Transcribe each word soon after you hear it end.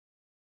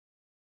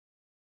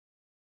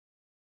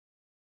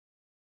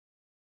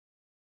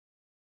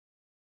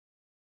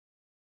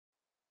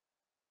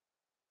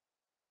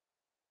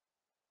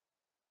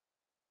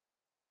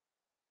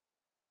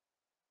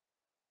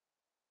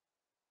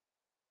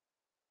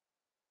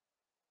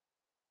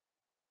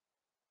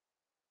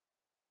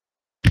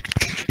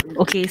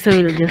Okay, so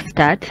we'll just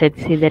start.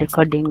 Let's see, the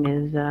recording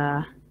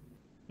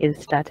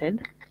is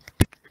started.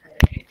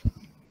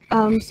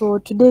 So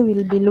today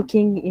we'll be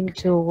looking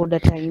into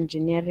data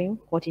engineering,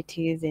 what it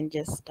is, and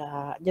just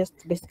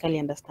basically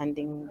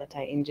understanding data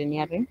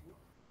engineering.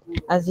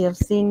 As you have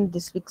seen,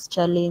 this week's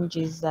challenge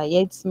is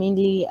it's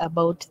mainly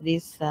about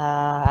this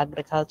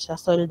agriculture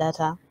soil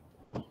data,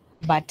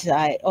 but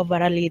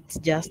overall it's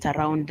just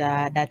around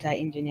data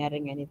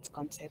engineering and its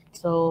concept.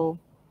 So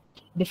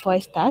before I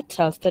start,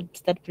 I'll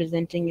start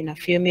presenting in a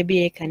few.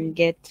 Maybe I can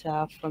get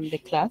from the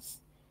class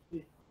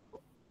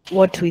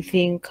what we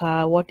think,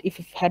 what if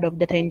you've heard of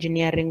data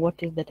engineering, what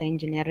is data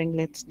engineering?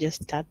 Let's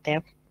just start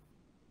there.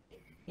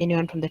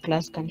 Anyone from the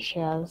class can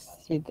share us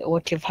with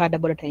what you've heard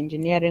about data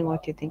engineering,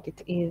 what you think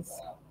it is.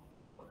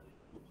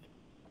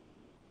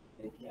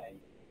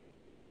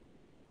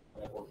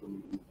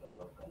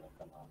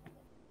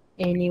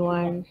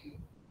 Anyone?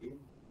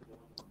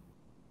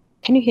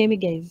 Can you hear me,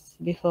 guys,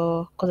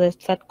 before, because I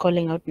start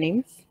calling out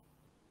names?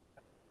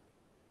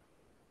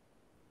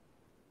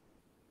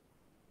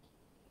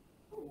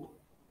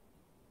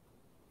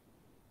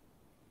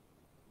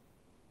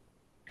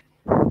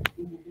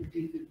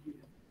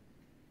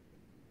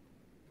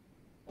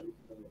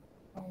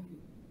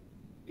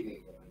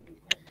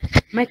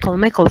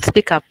 Michael,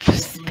 speak up,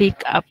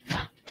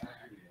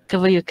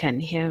 so you can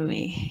hear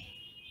me.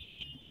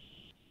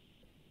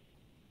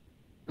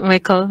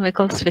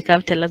 Michael, speak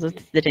up. Tell us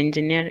what's data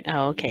engineering.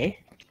 Oh, okay.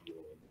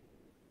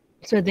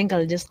 So I think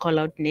I'll just call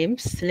out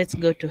names. Let's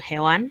go to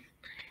Hewan.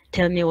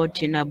 Tell me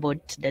what you know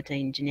about data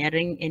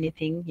engineering.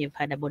 Anything you've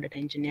heard about data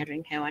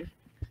engineering, Hewan?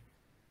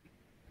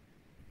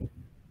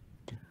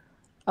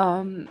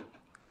 Um,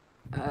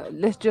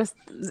 let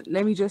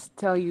me just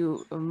tell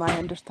you my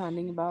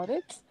understanding about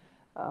it.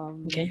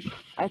 Okay.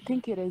 I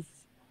think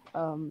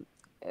um,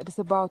 it is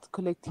about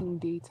collecting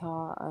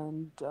data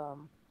and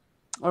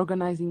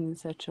organizing in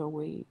such a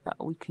way that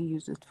we can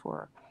use it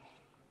for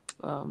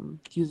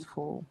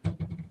useful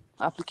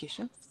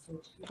applications.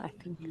 I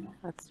think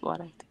that's what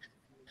I think.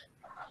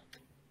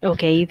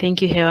 Okay,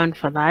 thank you, Hewan,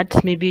 for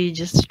that. Maybe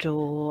just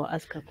to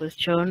ask a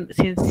question,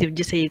 since you've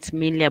just said it's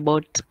mainly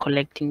about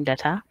collecting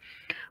data,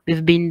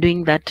 we've been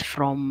doing that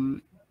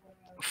from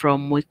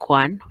week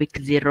one, week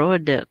zero,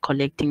 the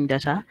collecting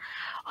data.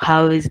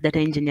 How is data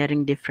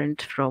engineering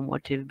different from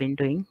what we've been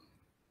doing?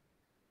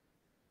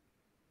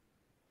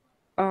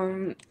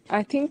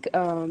 I think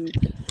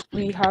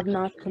we have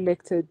not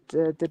collected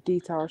the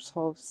data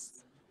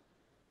ourselves.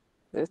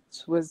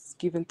 It was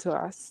given to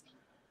us.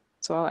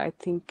 So I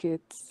think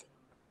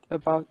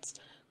about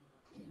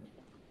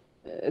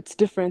it's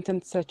different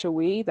in such a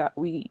way that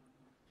we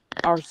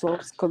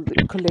ourselves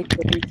collect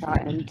the data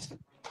and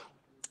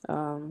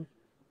um,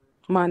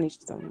 manage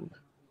them.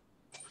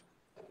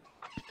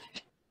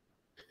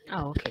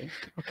 Oh, okay.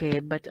 Okay,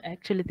 but I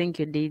actually think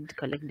you did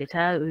collect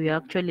data. We are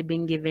actually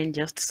being given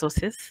just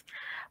sources,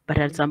 but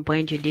at some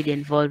point you did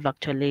involve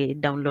actually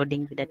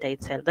downloading the data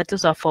itself. That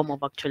is a form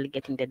of actually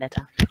getting the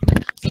data.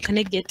 So can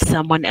I get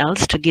someone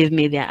else to give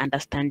me their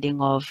understanding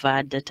of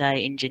data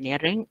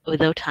engineering?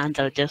 Without hands,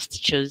 I'll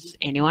just choose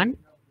anyone.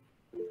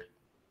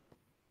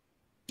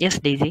 Yes,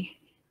 Daisy.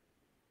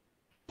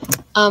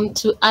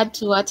 To add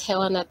to what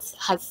Helen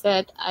has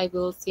said, I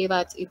will say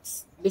that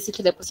it's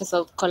basically the process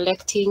of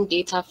collecting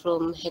data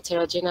from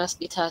heterogeneous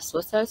data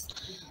sources.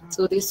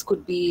 So this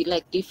could be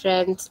like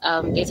different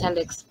data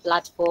lakes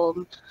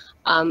platform,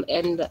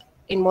 and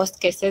in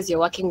most cases, you're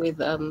working with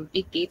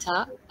big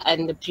data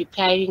and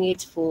preparing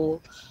it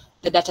for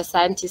the data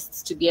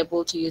scientists to be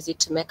able to use it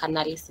to make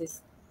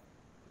analysis.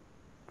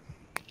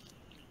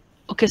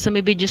 Okay, so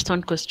maybe just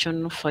one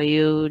question for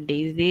you,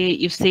 Daisy.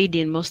 You said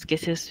in most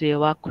cases we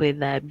work with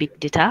big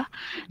data.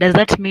 Does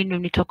that mean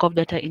when we talk of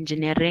data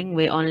engineering,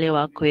 we only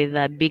work with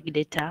big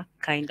data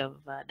kind of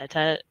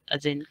data?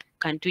 As in,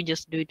 can't we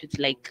just do it with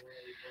like,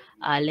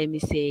 let me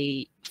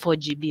say, 4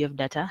 GB of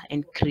data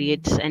and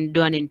create and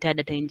do an entire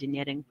data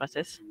engineering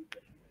process?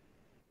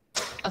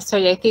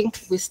 Sorry, I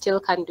think we still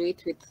can do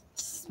it with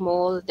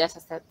small data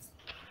sets.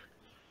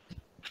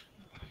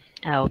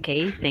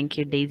 Okay, thank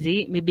you,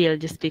 Daisy. Maybe I'll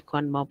just pick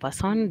one more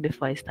person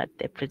before I start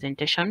the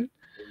presentation.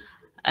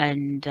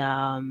 And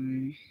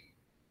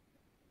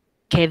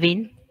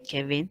Kevin,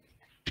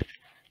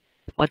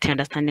 what's your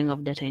understanding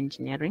of data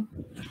engineering?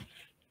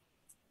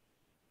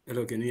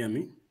 Hello, can you hear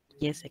me?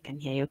 Yes, I can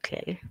hear you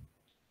clearly.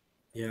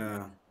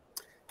 Yeah,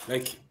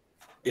 like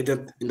a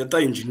data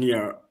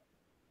engineer,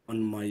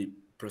 on my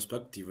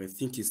perspective, I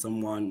think is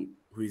someone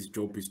whose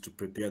job is to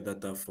prepare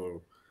data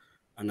for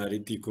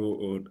analytical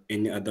or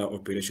any other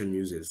operation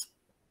uses.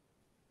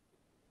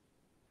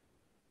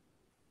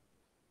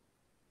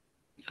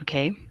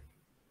 Okay.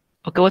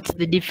 Okay, what's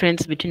the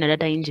difference between a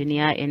data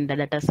engineer and the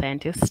data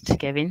scientist,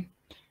 Kevin?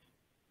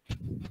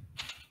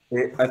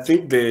 I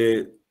think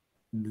the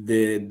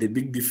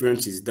big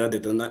difference is that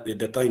the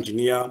data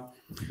engineer,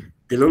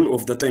 the role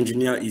of data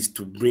engineer is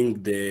to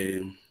bring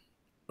the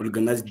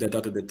organized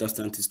data to the data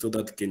scientist so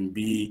that can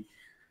be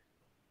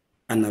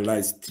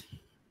analyzed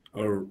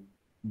or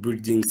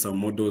building some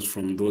models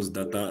from those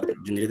data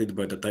generated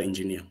by data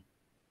engineer.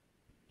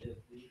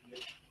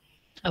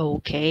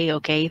 Okay,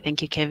 okay.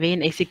 Thank you,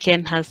 Kevin. I see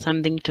Ken has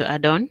something to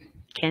add on.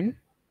 Ken?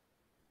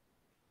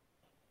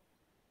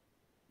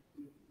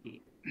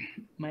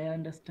 My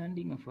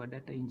understanding of a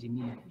data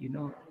engineer,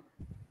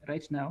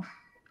 right now,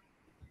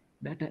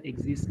 data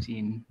exists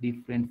in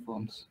different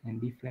forms and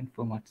different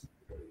formats.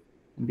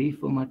 And these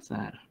formats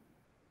are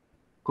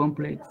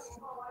complex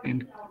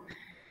and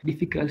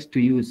difficult to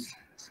use.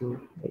 So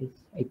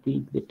I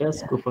think the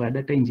task of a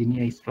data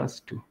engineer is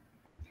first to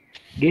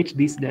get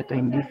this data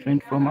in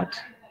different format,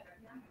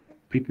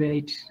 prepare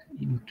it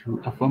into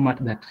a format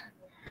that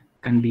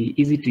can be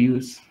easy to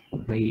use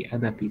by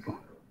other people.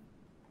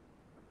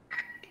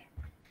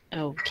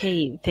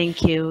 Okay,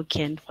 thank you,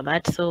 Ken, for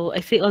that. So I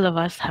see all of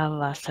us have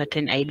a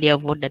certain idea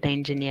of what data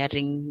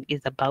engineering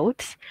is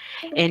about.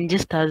 And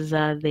just as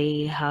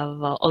they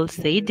have all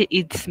said,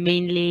 it's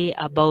mainly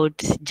about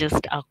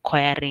just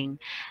acquiring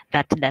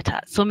that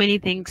data. So many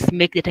things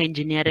make data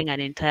engineering an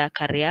entire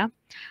career,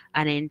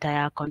 an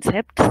entire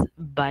concept,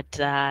 but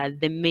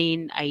the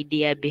main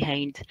idea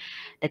behind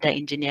data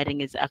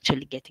engineering is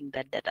actually getting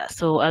that data.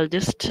 So I'll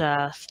just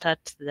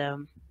start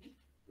the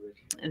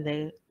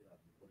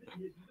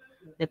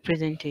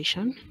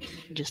presentation.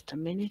 Just a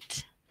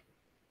minute.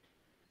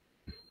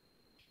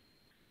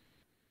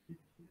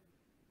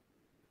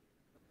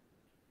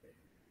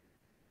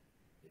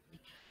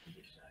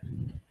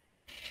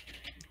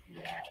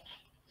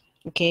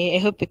 Okay, I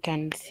hope you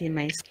can see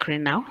my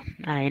screen now.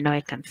 I know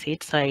I can see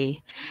it, so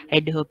I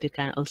do hope you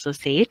can also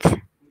see it.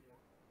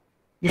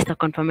 Just a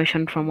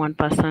confirmation from one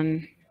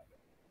person.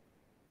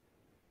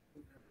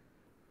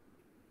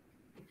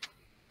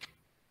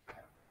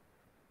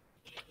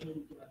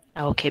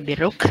 Okay,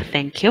 Biruk,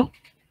 thank you.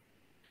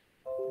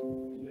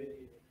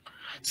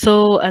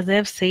 So as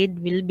I've said,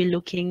 we'll be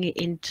looking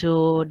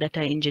into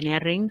data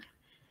engineering.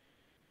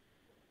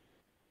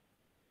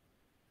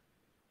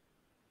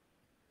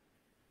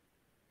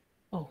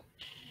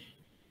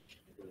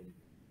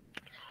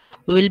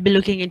 We will be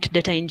looking into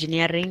data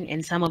engineering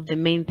and some of the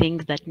main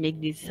things that make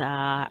this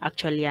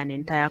actually an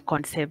entire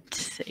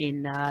concept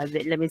in,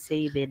 let me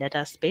say, the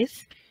data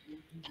space.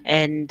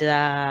 And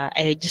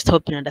I just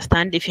hope you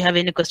understand. If you have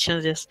any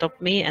questions, just stop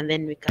me and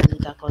then we can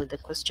tackle the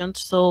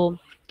questions. So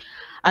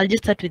I'll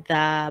just start with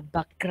the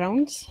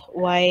background.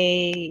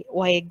 Why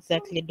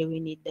exactly do we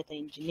need data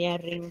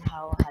engineering?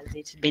 How has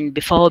it been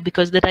before?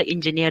 Because data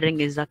engineering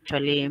is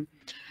actually,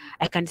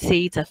 I can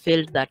say it's a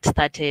field that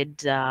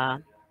started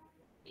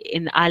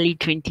in early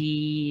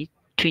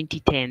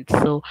 2010.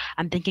 So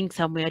I'm thinking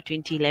somewhere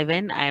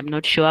 2011. I'm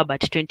not sure, but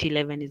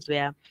 2011 is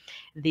where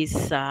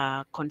this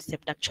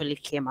concept actually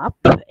came up.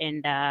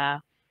 And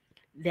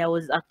there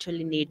was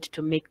actually need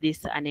to make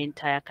this an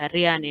entire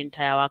career, an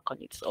entire work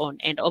on its own.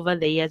 And over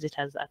the years, it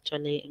has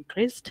actually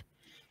increased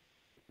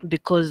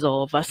because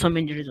of so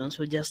many reasons.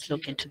 We'll just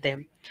look into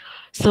them.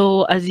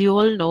 So as you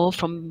all know,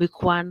 from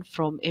week one,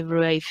 from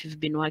everywhere, if you've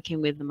been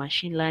working with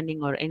machine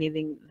learning or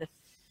anything, the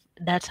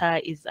data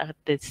is at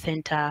the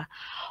center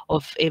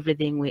of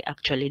everything we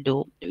actually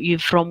do.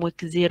 From week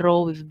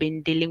zero, we've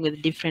been dealing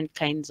with different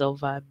kinds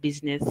of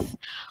business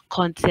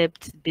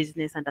concepts,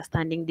 business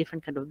understanding,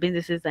 different kind of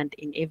businesses, and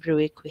in every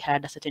week we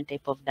had a certain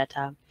type of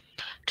data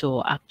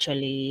to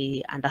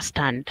actually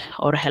understand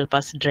or help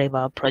us drive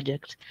our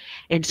project.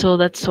 And so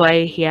that's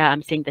why here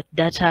I'm saying that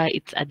data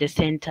it's at the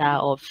center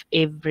of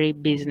every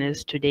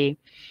business today.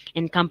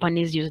 And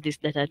companies use this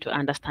data to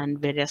understand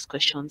various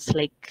questions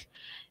like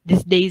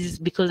these days,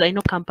 because I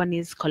know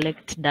companies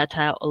collect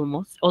data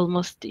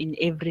almost in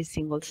every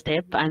single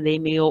step, and they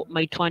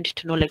might want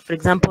to know, like for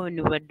example, when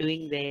we were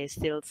doing the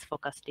sales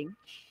forecasting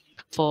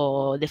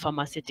for the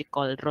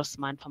pharmaceutical,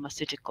 Rossmann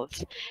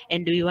Pharmaceuticals.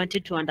 And we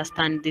wanted to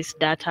understand this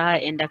data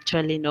and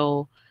actually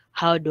know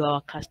how do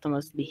our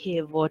customers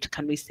behave, what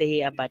can we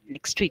say about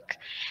next week.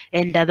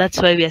 And that's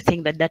why we are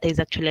saying that data is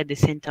actually at the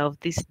center of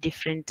these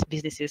different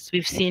businesses.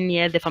 We've seen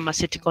here the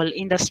pharmaceutical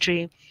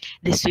industry.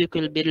 This week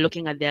we'll be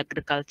looking at the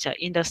agriculture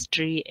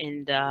industry.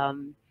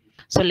 And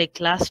so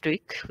like last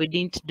week, we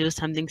didn't do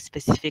something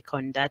specific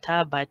on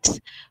data, but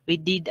we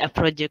did a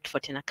project for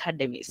Ten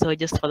Academy. So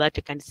just for that,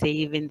 you can say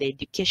even the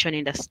education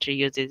industry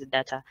uses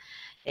data.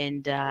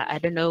 And I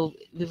don't know,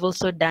 we've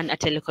also done a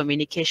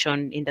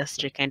telecommunication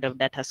industry kind of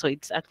data. So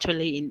it's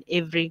actually in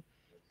every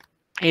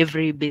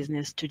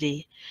business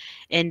today.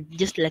 And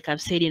just like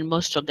I've said, in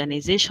most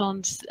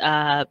organizations,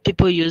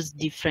 people use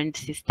different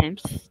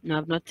systems. No,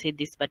 I've not said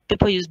this, but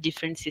people use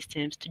different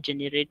systems to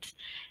generate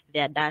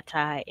their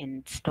data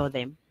and store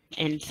them,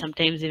 and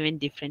sometimes even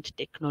different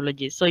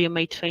technologies. So you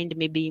might find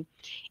maybe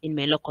in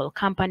my local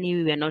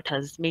company, we are not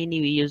as many,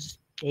 we use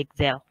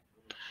Excel.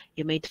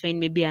 You might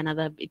find maybe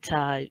another, it's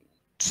a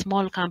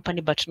small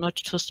company, but not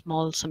too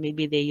small. So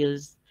maybe they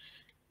use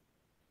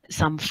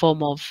some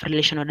form of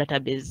relational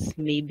database,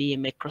 maybe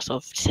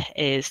Microsoft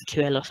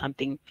SQL or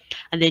something.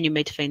 And then you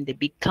might find the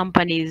big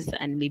companies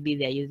and maybe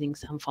they're using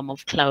some form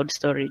of cloud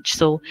storage.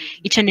 So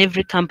each and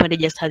every company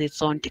just has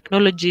its own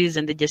technologies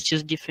and they just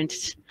use different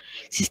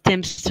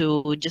systems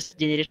to just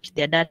generate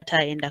their data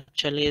and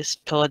actually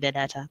store their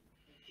data.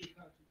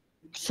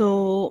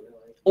 So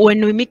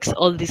when we mix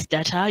all this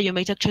data, you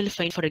might actually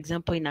find, for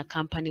example, in a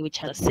company which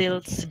has a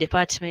sales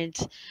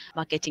department,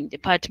 marketing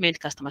department,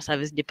 customer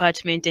service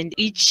department, and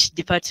each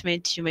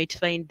department you might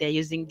find they're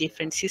using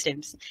different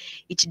systems.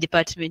 Each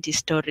department is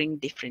storing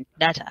different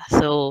data.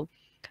 So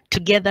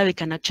together we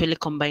can actually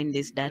combine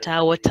this data,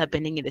 what's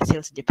happening in the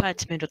sales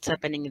department, what's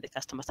happening in the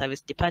customer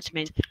service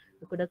department.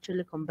 We could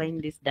actually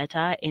combine this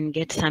data and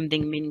get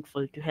something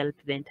meaningful to help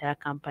the entire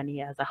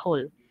company as a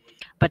whole.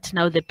 But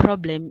now the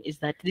problem is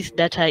that this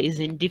data is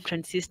in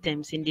different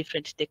systems, in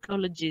different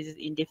technologies,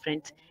 in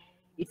different,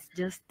 it's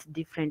just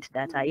different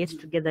data. Yet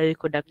together we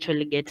could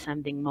actually get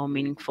something more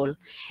meaningful.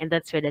 And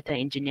that's where data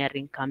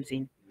engineering comes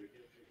in.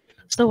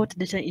 So what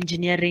data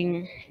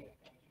engineering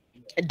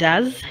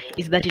does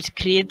is that it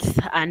creates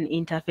an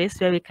interface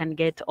where we can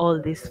get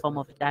all this form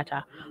of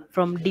data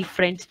from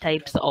different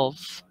types of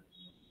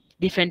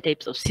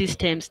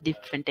systems,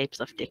 different types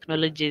of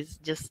technologies,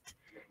 just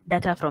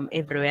data from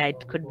everywhere.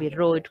 It could be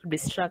raw, it could be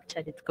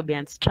structured, it could be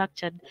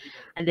unstructured.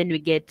 And then we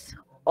get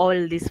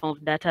all this form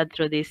of data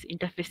through these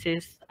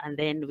interfaces, and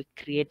then we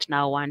create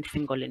now one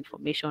single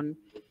information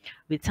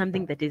with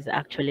something that is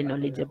actually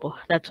knowledgeable.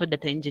 That's what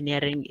data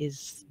engineering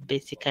is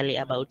basically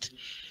about.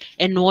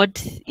 And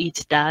what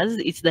it does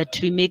is that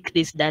we make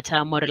this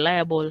data more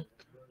reliable,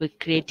 we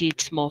create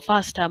it more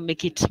faster,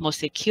 make it more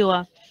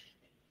secure,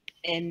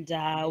 and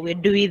we're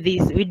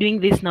doing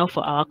this now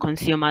for our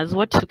consumers.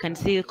 What you can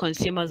see,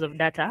 consumers of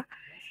data,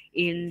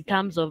 in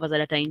terms of as a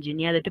data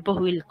engineer, the people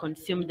who will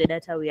consume the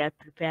data we are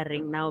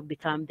preparing now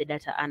become the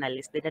data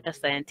analyst, the data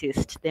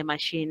scientist, the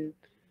machine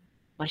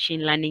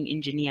learning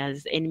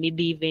engineers, and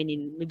maybe even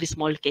in maybe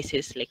small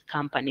cases like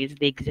companies,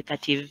 the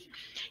executive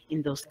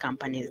in those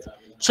companies.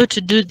 So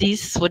to do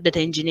this, what data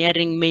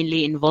engineering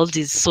mainly involves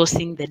is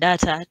sourcing the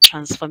data,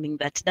 transforming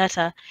that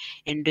data,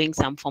 and doing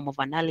some form of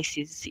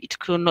analysis. It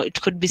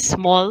could be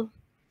small,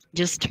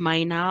 just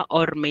minor,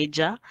 or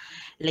major.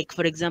 Like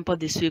for example,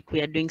 this week we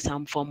are doing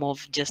some form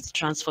of just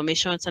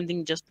transformation,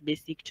 something just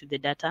basic to the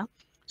data,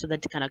 so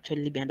that it can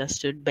actually be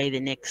understood by the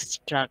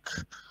next track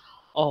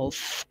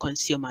of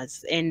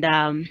consumers. And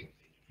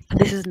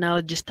this is now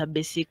just a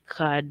basic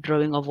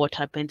drawing of what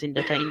happens in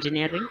data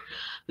engineering.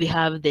 We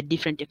have the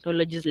different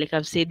technologies. Like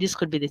I've said, this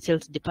could be the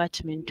sales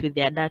department with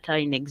their data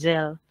in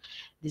Excel.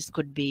 This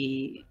could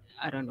be,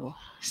 I don't know,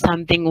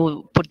 something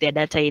who put their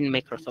data in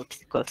Microsoft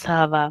SQL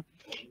Server.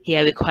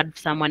 Here we could have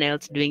someone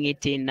else doing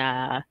it in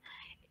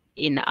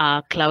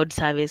our cloud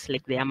service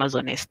like the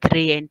Amazon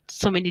S3, and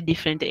so many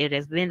different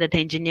areas. Then data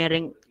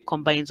engineering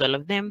combines all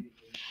of them,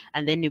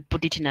 and then you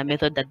put it in a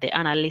method that the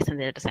analyst and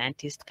the data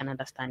scientist can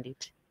understand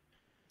it.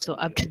 So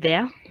up to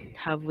there,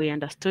 have we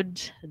understood?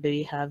 Do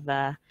you have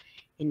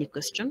any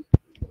question?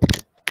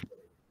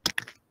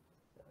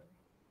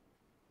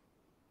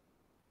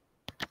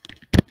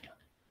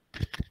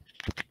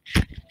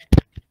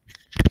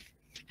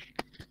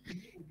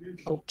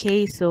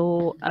 Okay,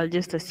 so I'll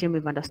just assume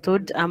we've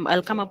understood.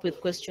 I'll come up with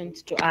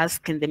questions to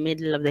ask in the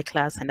middle of the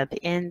class and at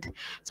the end.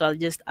 So I'll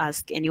just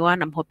ask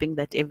anyone. I'm hoping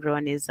that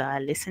everyone is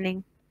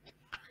listening.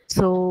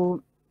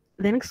 So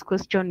the next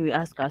question we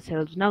ask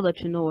ourselves, now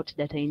that we know what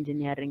data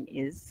engineering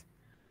is,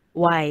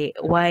 why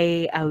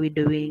are we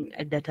doing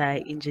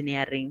data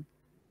engineering?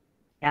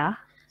 Yeah,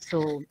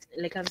 so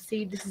like I've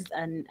said, this is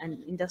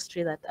an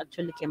industry that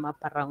actually came up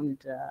around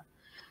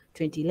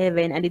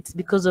 2011, and it's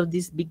because of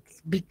these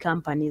big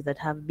companies that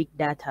have big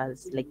data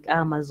like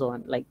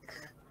Amazon, like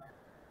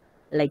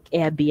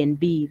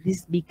Airbnb.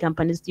 These big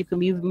companies, you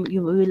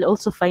will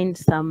also find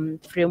some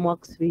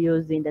frameworks we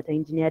use in data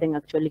engineering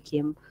actually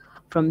came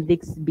from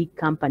these big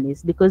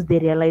companies, because they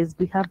realized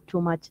we have too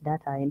much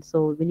data, and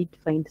so we need to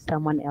find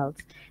someone else,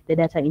 the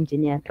data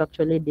engineer, to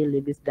actually deal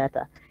with this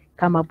data,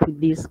 come up with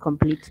this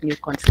complete new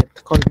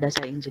concept called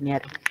data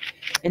engineering.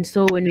 And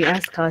so when we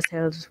ask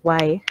ourselves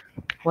why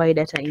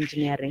data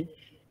engineering,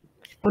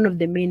 one of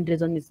the main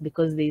reasons is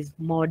because there is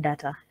more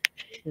data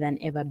than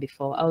ever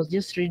before. I was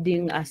just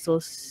reading a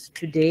source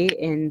today,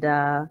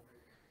 and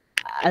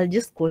I'll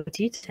just quote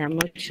it. I'm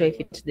not sure if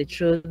it's the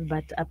truth,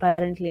 but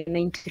apparently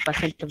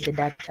 90% of the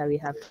data we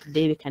have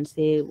today, we can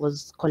say,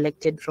 was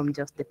collected from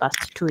just the past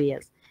 2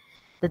 years.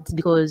 That's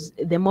because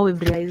the more we've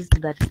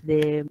realized that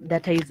the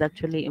data is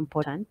actually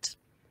important,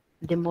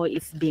 the more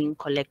it's being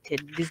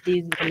collected. These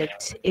days, we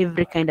collect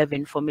every kind of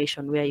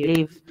information: where you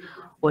live,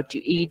 what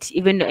you eat.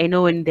 Even I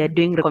know when they're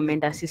doing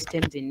recommender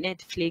systems in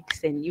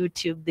Netflix and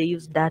YouTube, they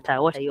use data.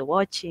 What are you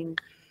watching?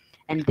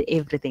 And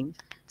everything.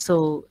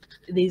 So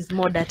there's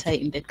more data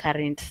in the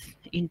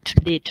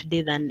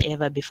today than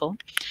ever before.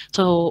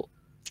 So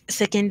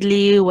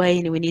secondly,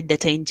 why we need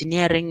data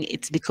engineering,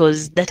 it's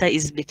because data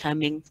is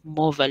becoming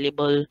more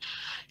valuable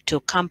to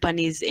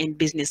companies and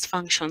business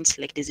functions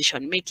like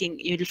decision making.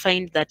 You'll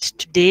find that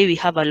today we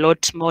have a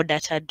lot more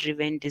data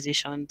driven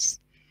decisions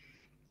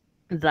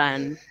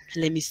than,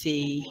 let me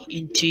say,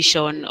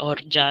 intuition or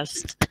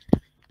just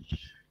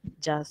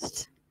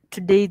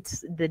today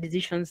the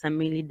decisions are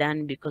mainly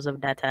done because of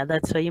data.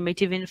 That's why you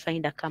might even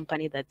find a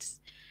company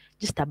that's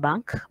just a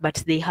bank, but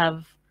they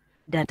have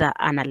data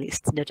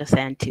analysts, data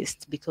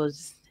scientists,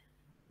 because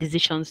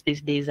decisions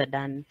these days are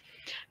done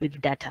with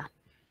data.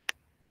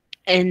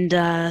 And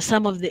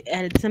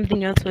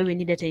something else where we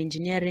need data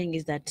engineering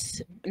is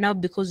that now,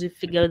 because we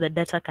figure that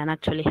data can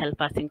actually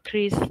help us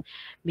increase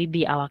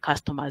maybe our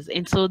customers,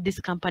 and so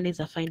these companies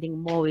are finding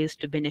more ways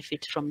to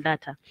benefit from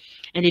data.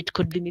 And it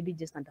could be maybe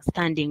just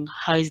understanding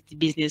how is the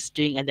business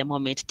doing at the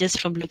moment. Just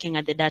from looking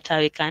at the data,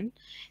 we can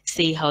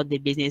see how the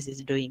business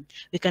is doing.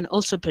 We can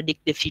also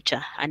predict the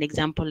future. An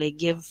example I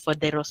gave for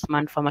the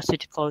Rossmann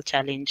Pharmaceutical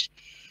Challenge.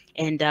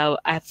 And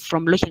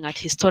from looking at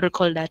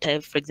historical data,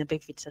 for example,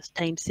 if it's a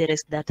time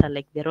series data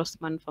like the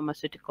Rossmann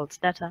Pharmaceuticals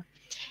data,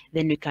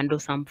 then we can do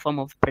some form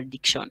of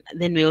prediction.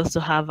 Then we also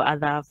have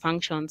other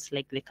functions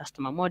like the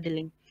customer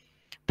modeling,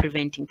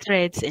 preventing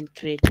threats, and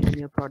creating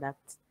new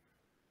products.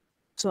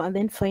 So, and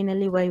then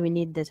finally, why we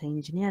need data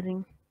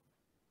engineering?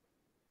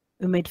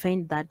 We might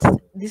find that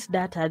this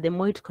data, the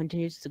more it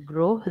continues to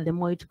grow, the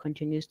more it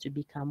continues to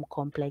become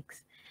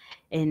complex.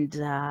 And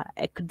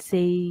I could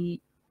say,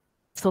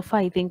 so far,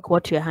 I think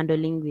what we're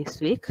handling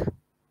this week,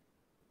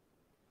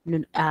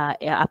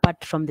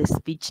 apart from the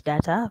speech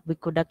data, we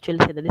could actually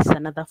say that this is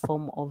another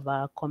form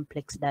of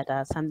complex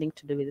data, something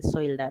to do with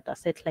soil data,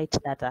 satellite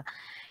data,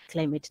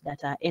 climate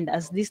data. And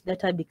as this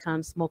data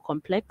becomes more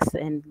complex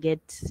and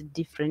gets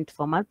different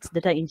formats,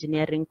 data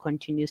engineering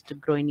continues to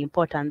grow in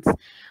importance,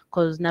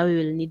 because now we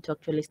will need to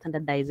actually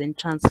standardize and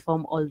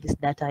transform all this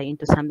data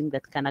into something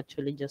that can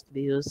actually just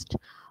be used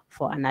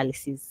for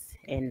analysis.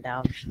 And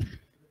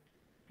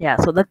yeah,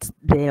 so that's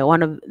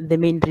one of the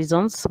main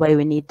reasons why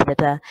we need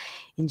data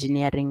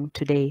engineering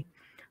today.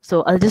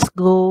 So I'll just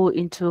go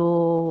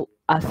into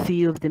a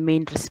few of the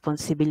main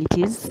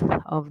responsibilities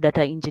of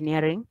data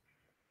engineering,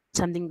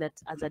 something that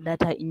as a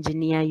data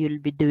engineer you'll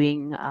be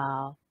doing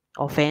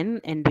often.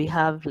 And we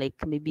have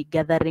like maybe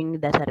gathering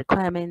data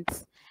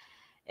requirements.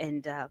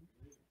 And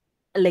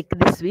like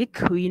this week,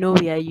 we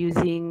are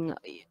using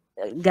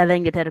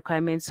gathering data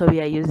requirements, so we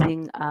are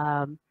using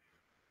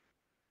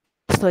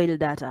soil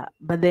data.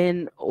 But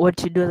then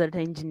what you do as a data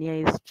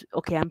engineer is,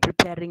 okay, I'm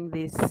preparing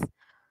this,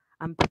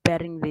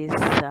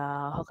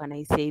 how can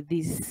I say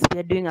this?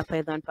 We're doing a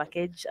Python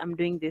package. I'm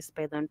doing this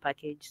Python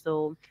package.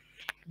 So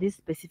this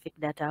specific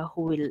data,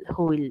 who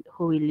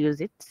will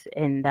use it,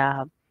 and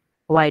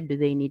why do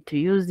they need to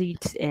use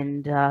it,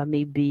 and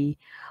maybe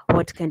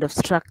what kind of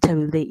structure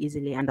will they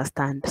easily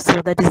understand?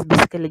 So that is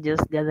basically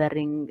just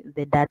gathering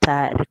the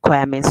data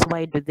requirements.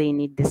 Why do they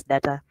need this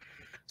data?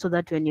 So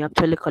that when you're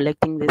actually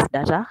collecting this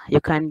data,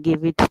 you can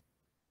give it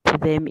to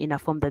them in a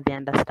form that they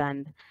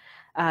understand.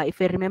 If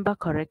I remember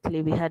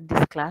correctly, we had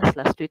this class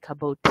last week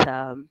about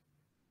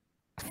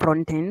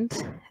front end.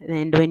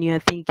 And when you're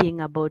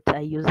thinking about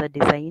a user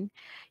design,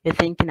 you're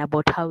thinking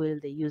about how will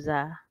the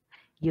user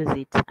use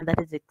it. And that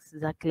is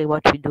exactly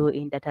what we do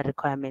in data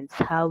requirements.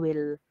 How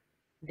will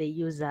the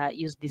user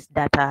use this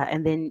data?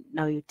 And then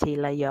now you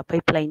tailor your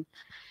pipeline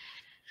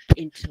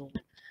into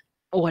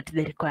what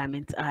the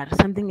requirements are.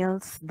 Something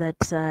else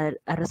that's a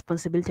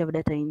responsibility of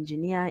data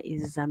engineer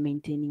is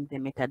maintaining the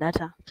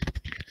metadata.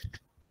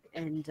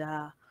 And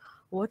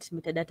what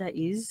metadata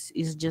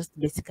is just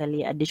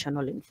basically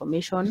additional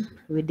information.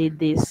 We did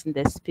this in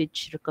the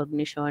speech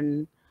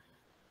recognition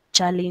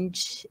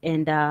challenge.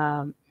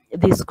 And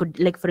this could,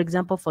 like, for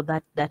example, for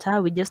that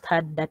data, we just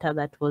had data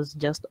that was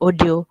just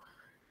audio,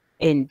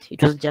 and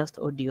it was just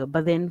audio.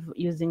 But then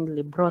using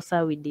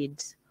Librosa, we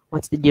did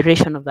what's the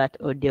duration of that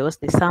audio, what's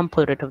the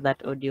sample rate of that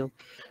audio.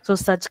 So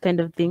such kind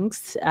of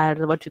things are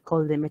what we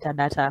call the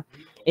metadata.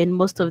 And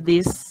most of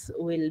this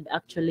will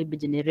actually be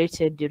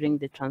generated during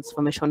the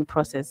transformation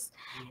process.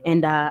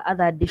 And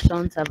other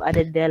additions I've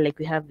added there, like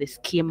we have the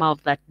schema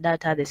of that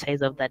data, the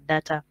size of that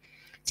data.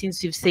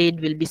 Since we've said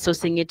we'll be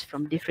sourcing it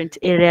from different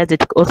areas, it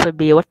could also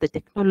be what the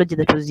technology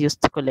that was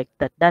used to collect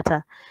that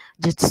data.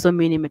 Just so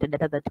many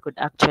metadata that could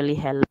actually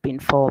help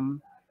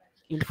inform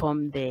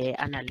the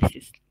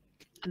analysis.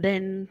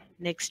 Then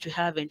next we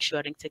have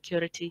ensuring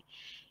security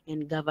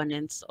and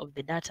governance of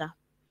the data.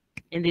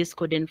 And this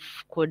could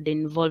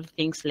involve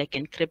things like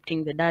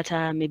encrypting the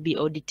data, maybe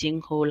auditing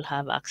who will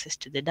have access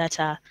to the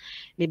data,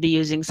 maybe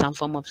using some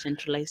form of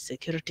centralized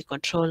security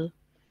control,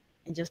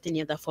 and just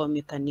any other form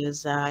you can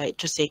use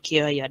to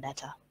secure your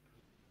data.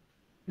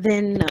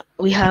 Then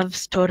we have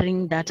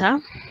storing data,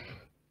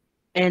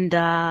 and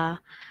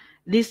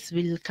this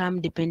will come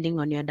depending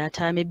on your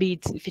data. Maybe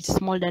if it's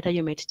small data,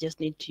 you might just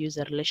need to use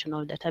a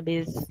relational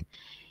database.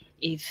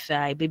 If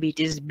maybe it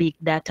is big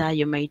data,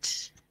 you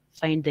might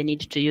find the need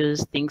to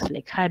use things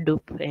like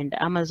Hadoop and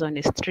Amazon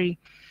S3.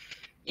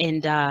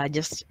 And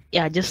just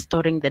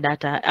storing the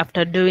data.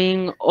 After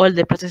doing all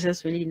the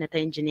processes we need in data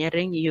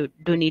engineering, you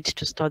do need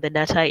to store the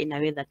data in a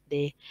way that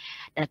the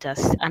data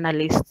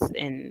analysts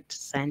and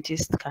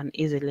scientists can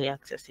easily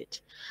access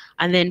it.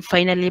 And then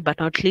finally, but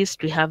not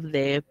least, we have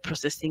the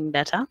processing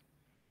data.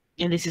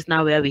 And this is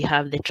now where we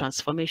have the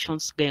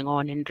transformations going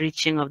on,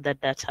 enriching of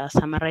that data,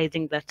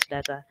 summarizing that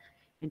data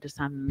into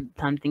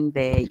something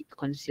the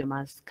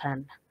consumers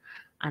can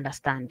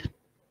understand.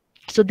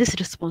 So these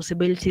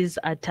responsibilities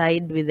are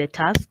tied with the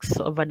tasks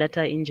of a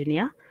data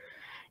engineer.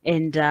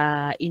 And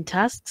in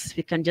tasks,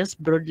 we can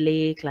just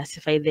broadly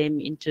classify them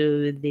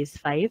into these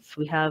 5.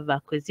 We have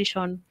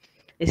acquisition.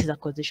 This is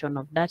acquisition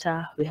of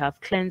data. We have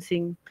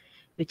cleansing,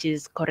 which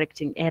is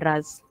correcting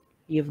errors.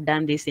 You've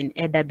done this in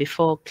EDA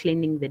before,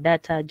 cleaning the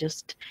data,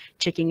 just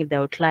checking the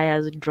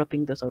outliers,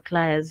 dropping those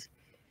outliers.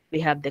 We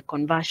have the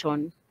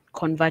conversion,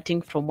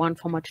 converting from one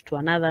format to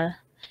another.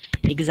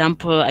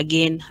 Example,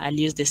 again, I'll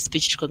use the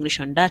speech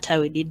recognition data.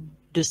 We did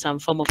do some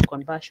form of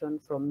conversion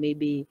from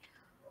maybe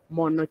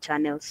mono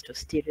channels to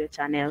stereo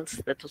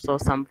channels. That was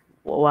also some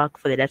work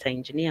for the data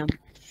engineer.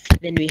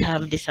 Then we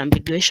have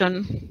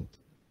disambiguation,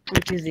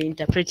 which is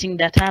interpreting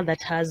data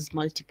that has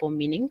multiple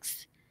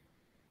meanings.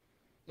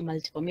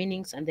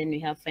 And then we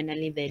have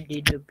finally the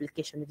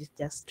deduplication, which is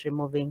just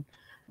removing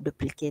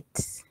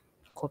duplicate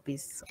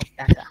copies of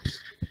data.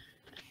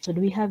 So do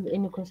we have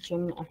any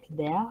question up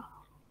there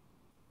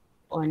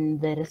on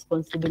the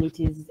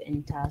responsibilities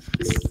and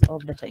tasks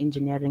of data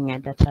engineering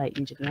and data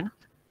engineer?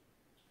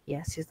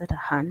 Yes, is that a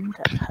hand?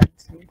 I had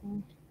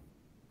something.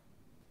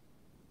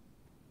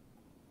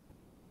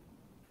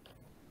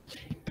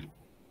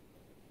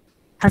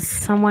 Has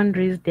someone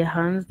raised their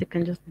hands? They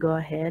can just go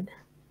ahead.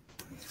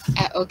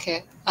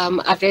 Okay,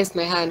 I've raised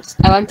my hand.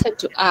 I wanted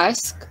to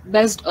ask,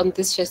 based on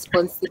these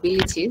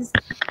responsibilities,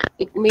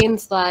 it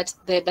means that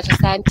the data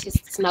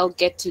scientists now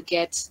get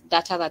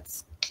data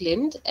that's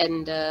cleaned.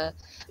 And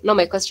now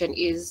my question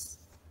is,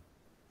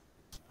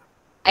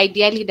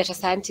 ideally, data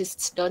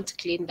scientists don't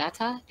clean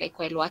data, like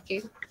while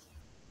working?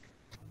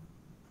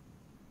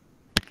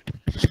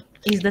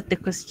 Is that the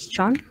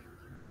question?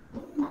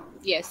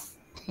 Yes.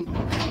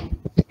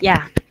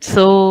 Yeah,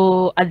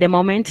 so at the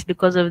moment,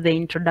 because of the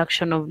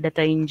introduction of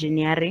data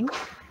engineering,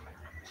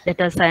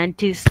 data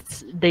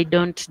scientists, they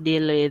don't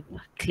deal with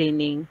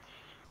cleaning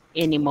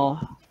anymore.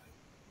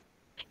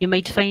 You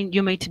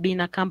might be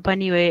in a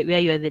company where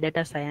you are the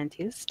data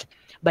scientist,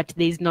 but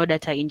there is no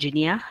data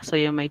engineer. So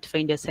you might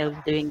find yourself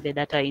doing the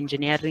data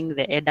engineering,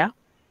 the EDA.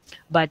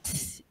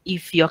 But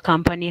if your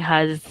company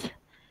has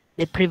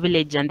the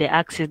privilege and the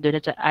access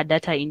to a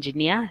data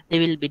engineer, they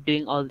will be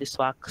doing all this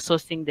work,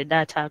 sourcing the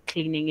data,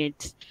 cleaning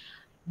it.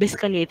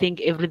 Basically, I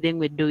think everything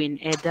we do in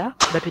EDA,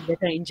 but with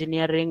data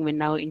engineering, we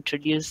now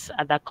introduce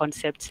other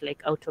concepts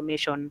like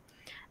automation,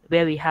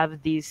 where we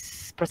have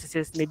these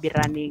processes maybe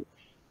running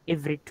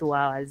every 2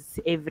 hours,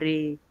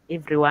 every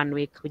 1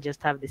 week. We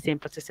just have the same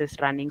processes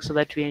running so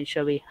that we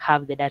ensure we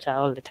have the data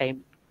all the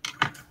time.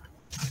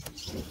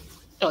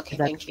 Okay,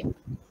 thank you.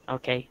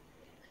 Okay.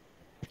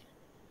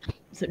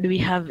 So do we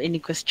have any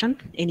question?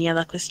 Any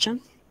other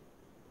question?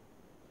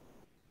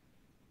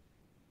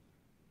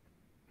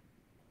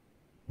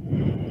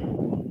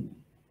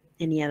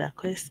 Any other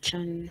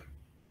question?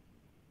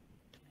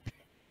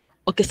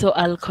 Okay, so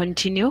I'll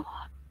continue.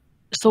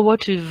 So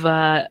what we've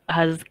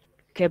has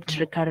kept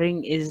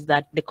recurring is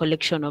that the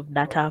collection of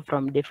data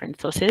from different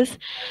sources,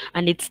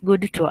 and it's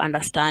good to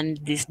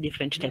understand these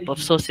different type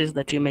of sources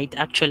that we might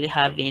actually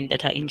have in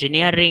data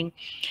engineering.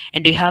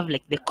 And we have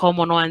like the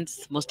common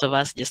ones. Most of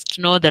us just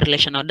know the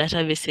relational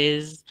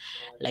databases,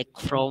 like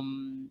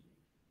from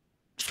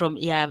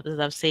as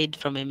I've said,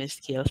 from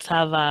MSQL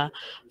Server,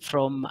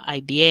 from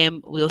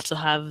IBM. We also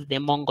have the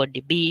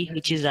MongoDB,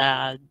 which is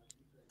a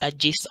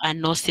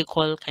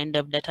NoSQL kind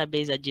of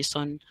database, a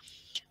JSON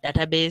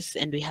database,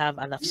 and we have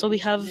other. So we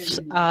have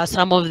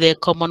some of the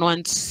common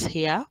ones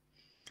here: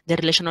 the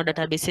relational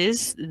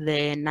databases,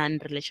 the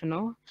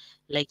non-relational,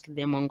 like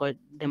the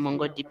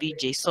MongoDB,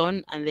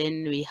 JSON, and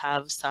then we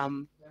have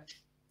some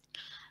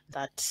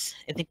that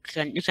I think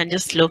you can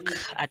just look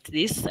at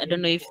this. I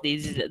don't know if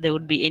there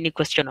would be any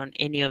question on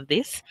any of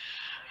this.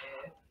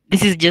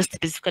 This is just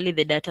basically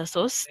the data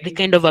source, the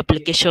kind of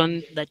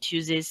application that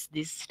uses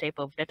this type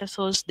of data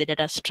source, the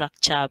data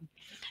structure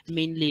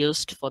mainly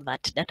used for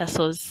that data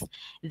source,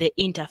 the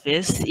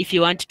interface. If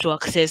you want to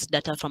access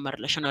data from a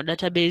relational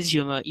database,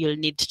 you'll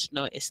need to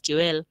know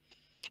SQL.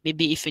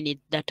 Maybe if you need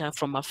data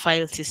from a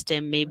file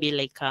system, maybe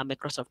like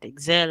Microsoft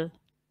Excel,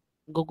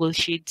 Google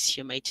Sheets,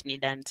 you might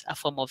need a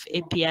form of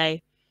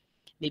API.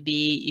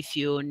 Maybe if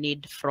you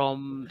need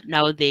from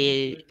now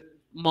the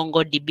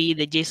MongoDB,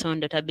 the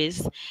JSON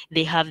database,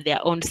 they have their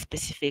own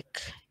specific,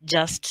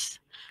 just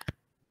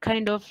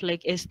kind of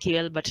like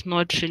SQL, but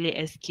not really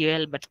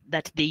SQL, but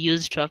that they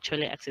use to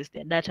actually access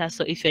their data.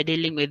 So if you're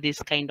dealing with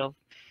this kind of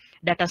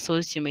data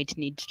source, you might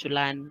need to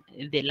learn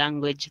the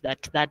language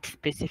that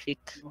specific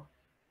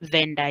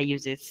vendor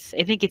uses.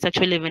 I think it's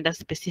actually vendor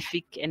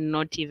specific and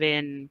not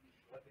even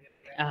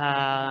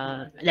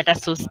data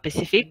source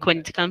specific. When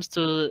it comes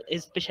to,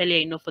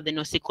 especially I know for the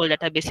NoSQL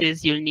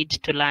databases, you'll need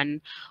to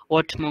learn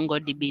what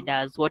MongoDB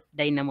does, what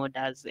Dynamo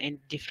does, and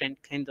different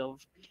kinds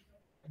of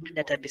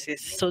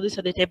databases. So these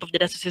are the type of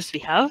data sources we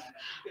have.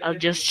 I'll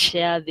just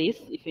share this.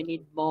 If you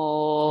need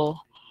to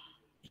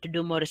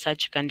do more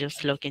research, you can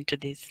just look into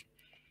this.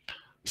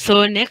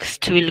 So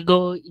next we'll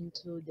go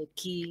into the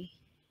key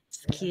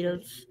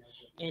skills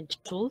and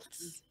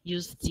tools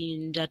used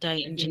in data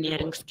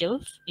engineering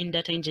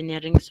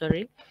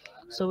sorry.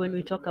 So when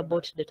we talk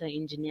about data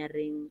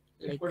engineering,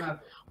 like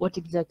what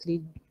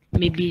exactly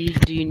maybe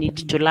do you need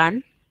to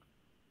learn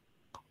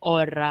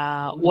or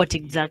what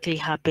exactly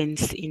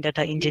happens in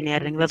data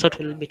engineering. That's what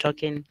we'll be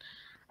talking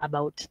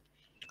about.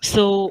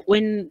 So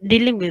when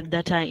dealing with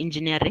data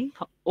engineering,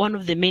 one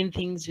of the main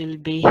things you'll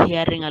be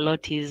hearing a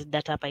lot is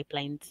data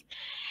pipelines.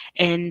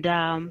 And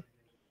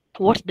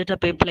what data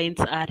pipelines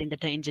are in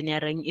data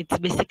engineering, it's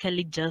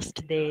basically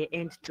just the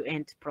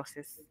end-to-end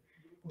process,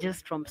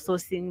 just from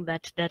sourcing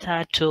that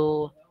data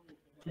to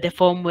the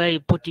form where you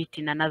put it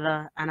in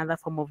another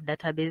form of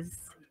database.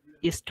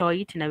 You store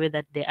it in a way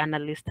that the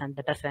analyst and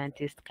data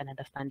scientist can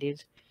understand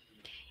it.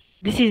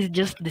 This is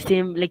just the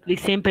same, like the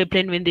same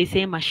pipeline when they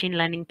say machine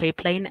learning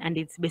pipeline, and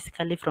it's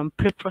basically from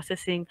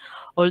pre-processing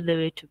all the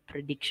way to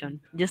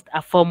prediction, just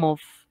a form of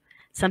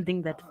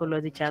something that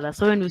follows each other.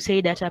 So when we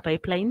say data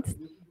pipelines,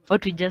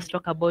 what we just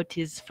talk about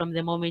is from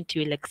the moment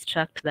you will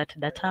extract that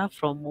data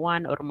from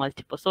one or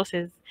multiple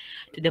sources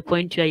to the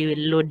point where you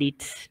will load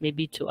it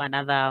maybe to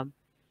another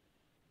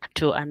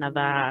to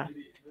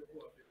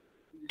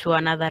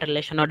another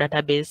relational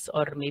database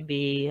or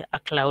maybe a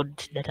cloud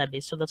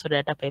database. So that's what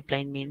data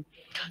pipeline means.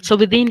 So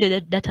within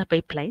the data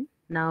pipeline,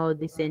 now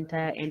this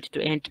entire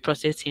end-to-end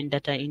process in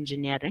data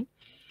engineering,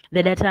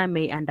 the data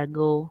may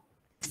undergo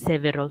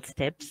several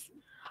steps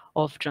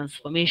of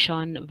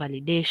transformation,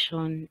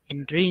 validation,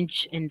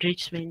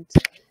 enrichment,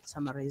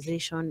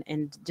 summarization,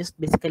 and just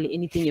basically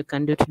anything you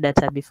can do to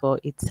data before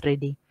it's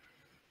ready.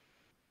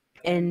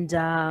 And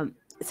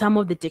some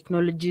of the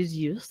technologies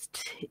used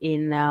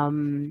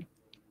in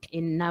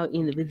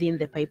within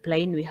the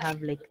pipeline, we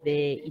have like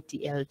the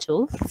ETL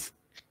tools.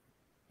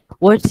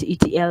 What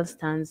ETL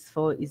stands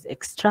for is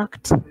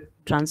extract,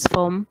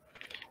 transform,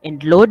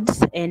 and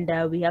loads. And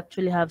we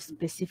actually have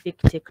specific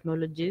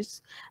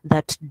technologies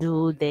that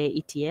do the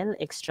ETL,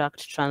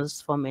 extract,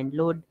 transform, and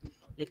load.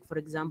 Like for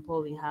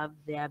example,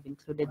 they have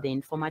included the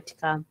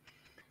Informatica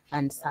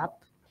and SAP.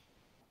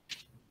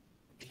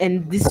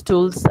 And these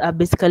tools are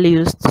basically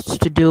used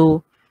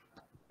to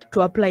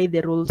apply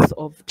the rules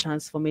of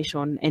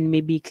transformation and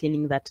maybe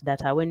cleaning that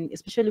data.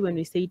 Especially when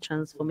we say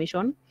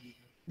transformation,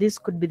 this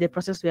could be the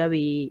process where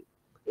we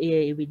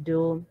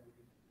do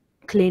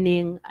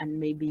cleaning and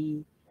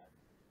maybe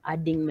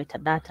adding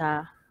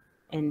metadata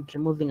and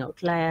removing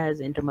outliers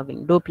and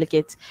removing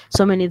duplicates.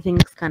 So many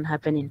things can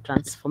happen in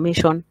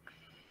transformation.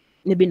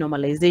 Maybe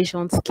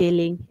normalization,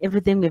 scaling,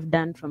 everything we've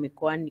done from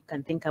week one, you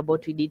can think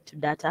about we did to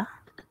data.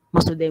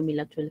 Most of them will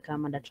actually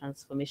come under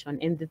transformation,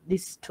 and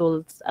these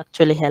tools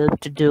actually help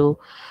to do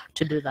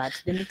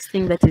that. The next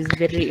thing that is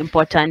very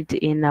important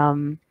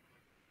in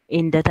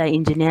data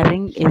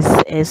engineering is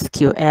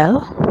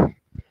SQL.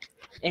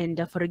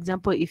 And for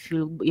example, if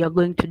you're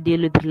going to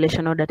deal with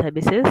relational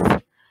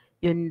databases,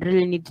 you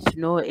really need to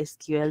know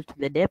SQL to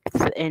the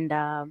depth. And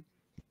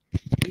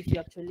if you're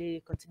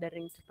actually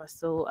considering to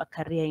pursue a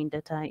career in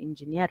data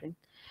engineering,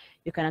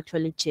 you can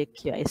actually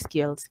check your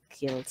SQL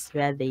skills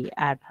where they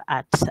are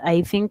at.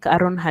 I think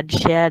Aaron had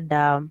shared,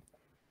 I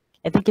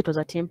think it was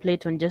a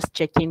template on just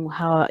checking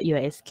how your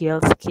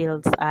SQL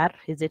skills are.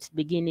 Is it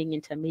beginning,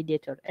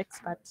 intermediate, or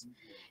expert?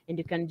 And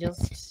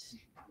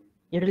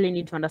you really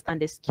need to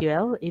understand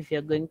SQL if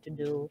you're going to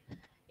do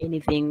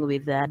anything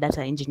with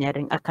data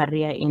engineering, a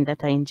career in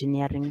data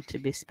engineering to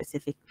be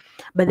specific.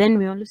 But then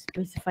we only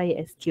specify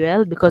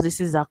SQL because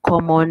this is a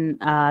common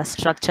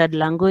structured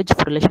language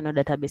for relational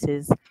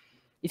databases.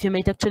 If you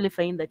might actually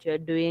find that you're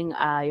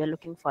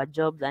looking for a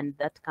job and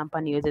that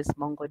company uses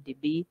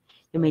MongoDB,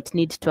 you might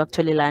need to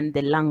actually learn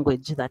the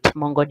language that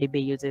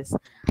MongoDB uses.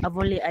 I've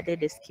only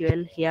added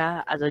SQL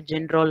here as a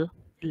general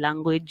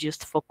language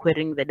used for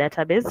querying the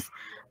database,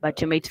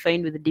 but you might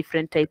find with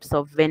different types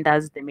of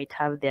vendors, they might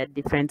have their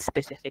different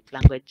specific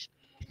language.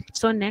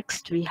 So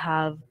next we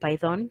have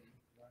Python.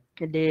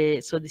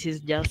 So this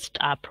is just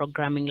a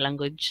programming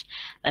language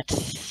that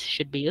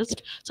should be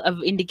used. So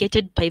I've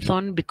indicated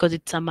Python because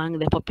it's among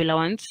the popular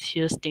ones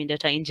used in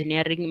data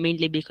engineering,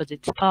 mainly because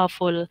it's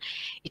powerful.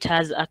 It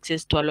has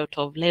access to a lot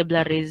of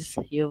libraries.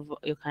 You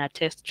can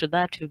attest to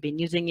that. You've been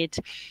using it.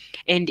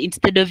 And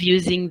instead of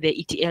using the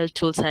ETL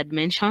tools I had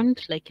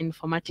mentioned, like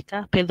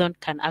Informatica, Python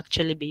can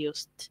actually be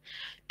used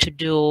to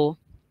do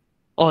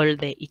all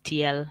the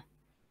ETL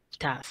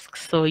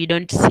tasks. So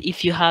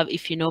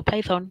if you know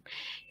Python,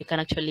 you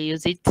can actually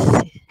use it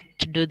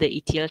to do the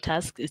ETL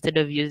tasks instead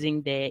of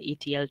using the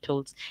ETL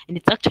tools. And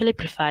it's actually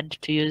preferred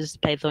to use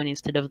Python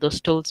instead of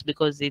those tools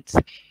because it's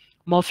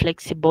more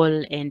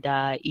flexible and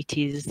it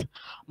is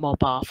more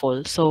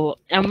powerful. So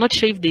I'm not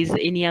sure if there's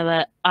any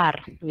other R.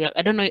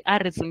 I don't know,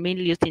 R is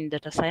mainly used in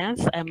data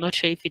science. I'm not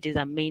sure if it is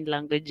a main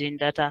language in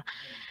data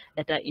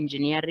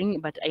engineering,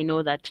 but I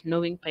know that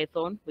knowing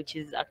Python, which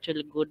is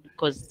actually good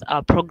because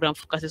our program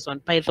focuses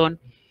on Python,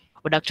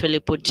 would actually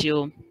put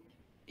you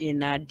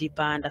in a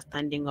deeper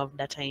understanding of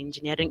data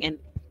engineering and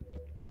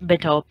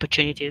better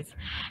opportunities.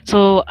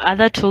 So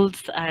other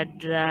tools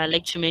I'd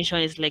like to mention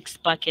is like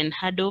Spark and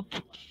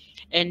Hadoop,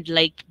 and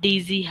like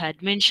Daisy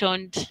had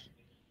mentioned,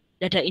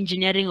 data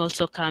engineering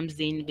also comes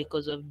in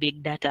because of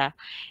big data.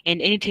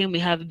 And anytime we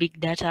have big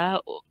data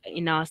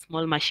in our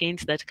small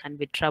machines, that can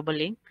be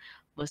troubling.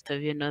 Most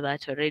of you know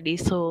that already.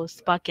 So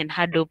Spark and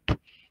Hadoop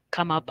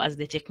come up as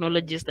the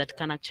technologies that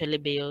can actually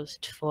be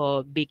used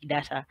for big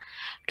data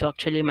to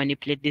actually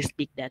manipulate this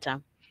big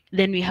data.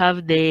 Then we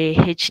have the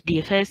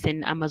HDFS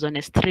and Amazon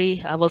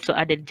S3. I've also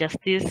added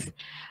Justice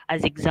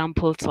as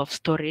examples of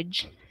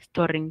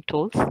storing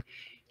tools.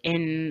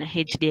 In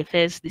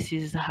HDFS, this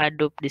is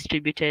Hadoop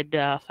distributed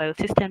file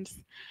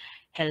systems.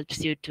 Helps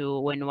you to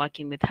when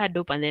working with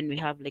Hadoop. And then we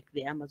have like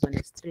the Amazon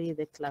S3,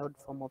 the cloud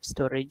form of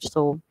storage.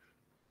 So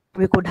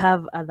we could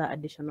have other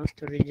additional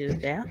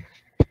storages there,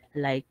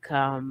 like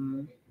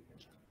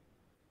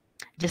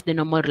just the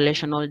normal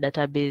relational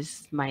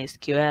database,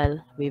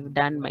 MySQL. We've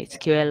done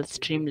MySQL,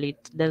 Streamlit.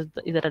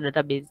 Is that a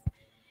database?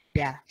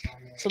 Yeah.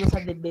 So those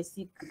are the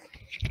basic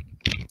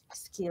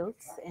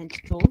skills and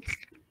tools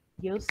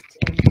used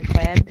and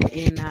required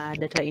in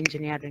data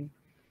engineering.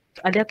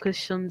 Are there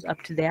questions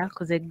up to there?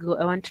 Because I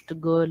wanted to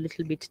go a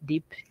little bit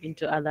deep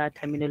into other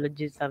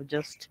terminologies I've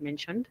just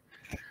mentioned.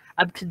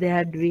 Up to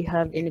there, do we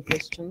have any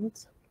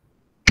questions?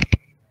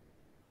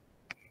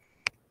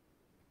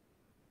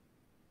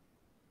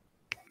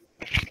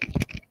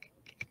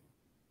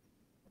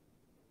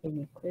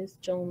 Any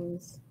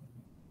questions?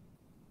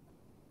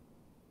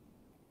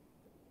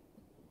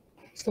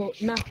 So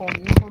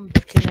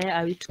Nahom,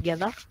 are we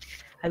together?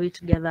 Are we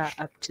together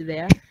up to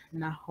there?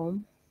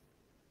 Nahom.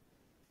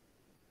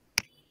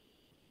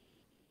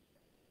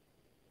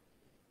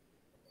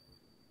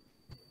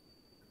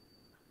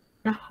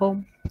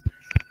 Nahom.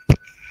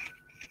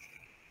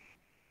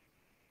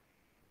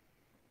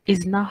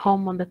 Is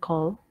Nahom on the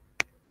call?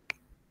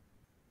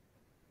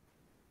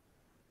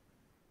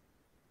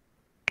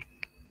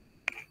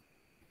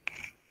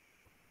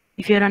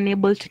 If you're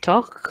unable to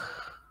talk,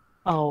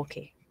 oh,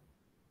 okay.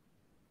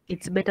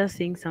 It's better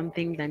saying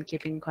something than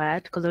keeping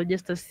quiet, because I'll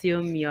just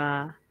assume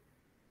your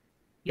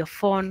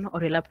phone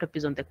or your laptop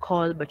is on the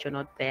call, but you're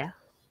not there,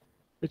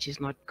 which is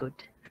not good.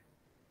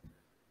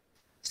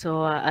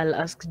 So I'll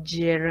ask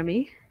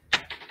Jeremy.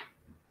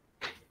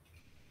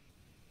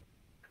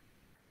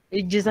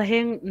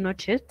 Jizaheng,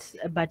 not yet,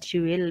 but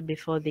you will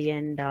before the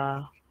end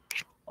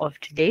of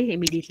today,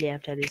 immediately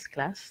after this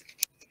class.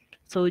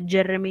 So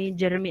Jeremy,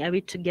 are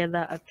we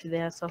together up to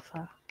there so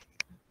far?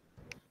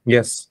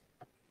 Yes.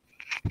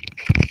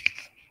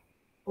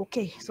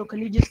 Okay, so can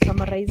you just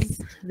summarize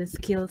the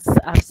skills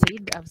I've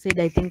said? I've said,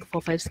 I think, 4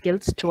 or 5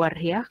 skills, 2 are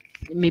here.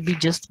 Maybe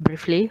just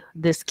briefly,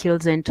 the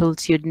skills and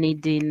tools you'd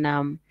need in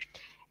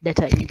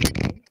data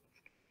engineering.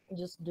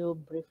 Just do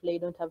briefly, you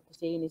don't have to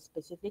say any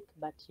specific,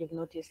 but you've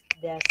noticed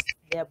they're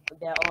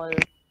all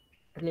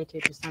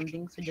related to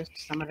something. So just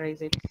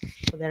summarize it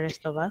for the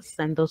rest of us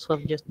and those who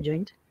have just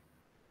joined.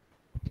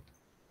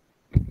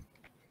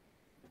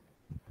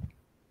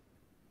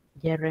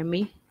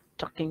 Jeremy,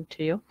 talking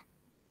to you.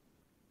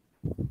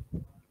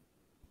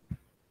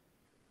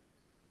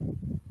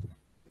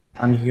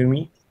 Can you hear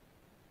me?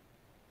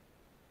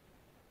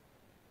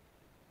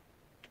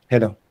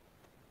 Hello.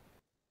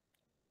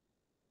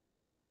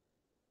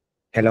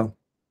 Hello.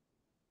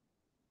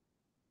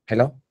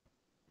 Hello.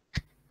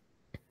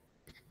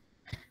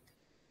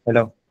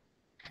 Hello.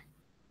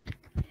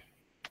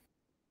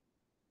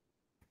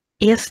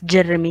 Yes,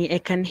 Jeremy, I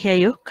can hear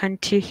you.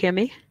 Can't you hear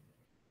me?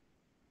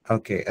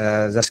 Okay.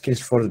 The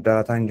skills for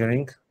data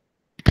engineering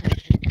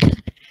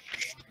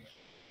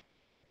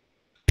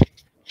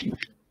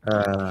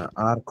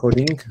are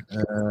coding,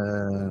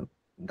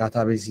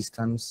 database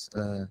systems,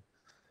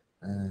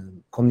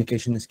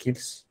 communication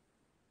skills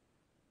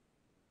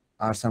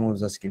are some of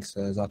the skills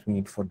that we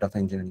need for data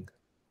engineering.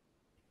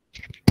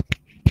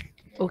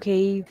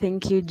 Okay,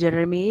 thank you,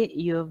 Jeremy.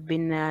 You've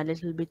been a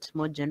little bit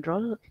more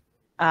general.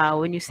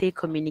 When you say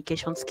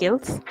communication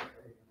skills,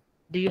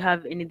 do you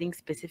have anything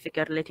specific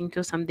relating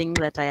to something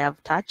that I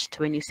have touched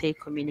when you say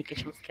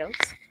communication skills?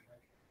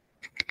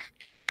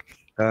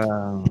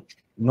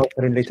 Not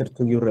related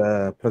to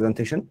your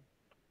presentation.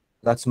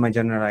 That's my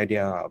general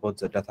idea about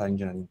the data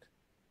engineering.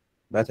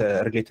 But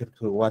related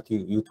to what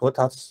you taught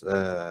us,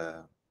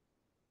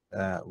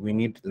 we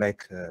need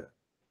like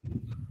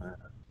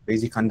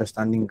basic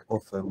understanding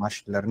of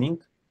machine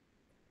learning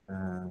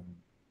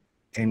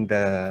and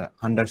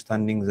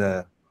understanding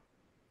the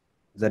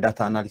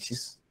data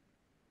analysis.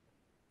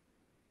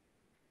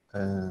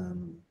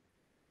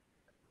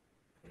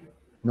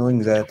 Knowing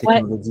the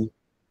technology.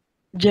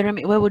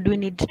 Jeremy, why would we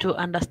need to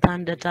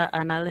understand data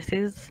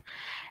analysis?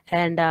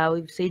 And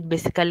we've said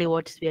basically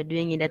what we are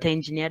doing in data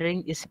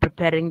engineering is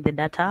preparing the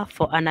data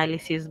for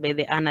analysis by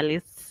the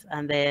analysts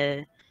and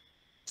the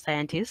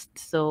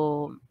scientists.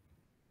 So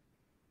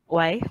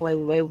why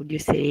would you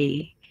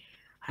say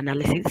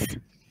analysis?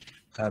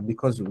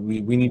 Because we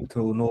need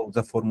to know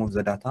the form of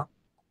the data,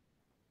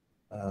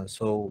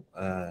 so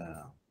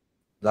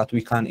that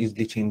we can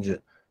easily change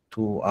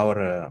to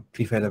our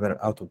preferable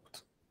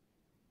output.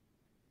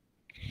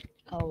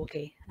 Oh,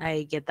 okay,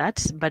 I get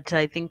that, but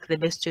I think the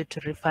best way to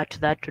refer to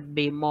that would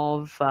be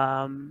more of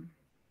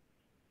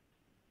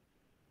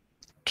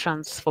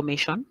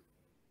transformation.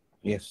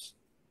 Yes.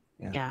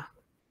 Yeah,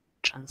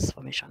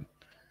 transformation.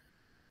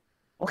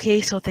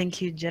 Okay, so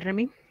thank you,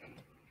 Jeremy.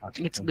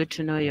 Okay, it's good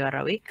to know you are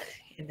awake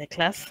in the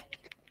class.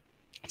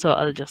 So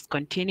I'll just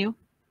continue.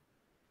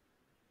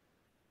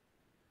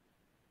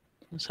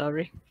 I'm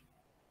sorry.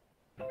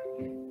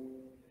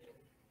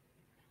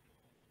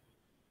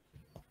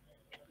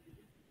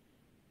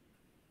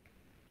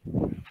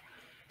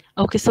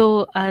 Okay,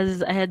 so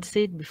as I had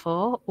said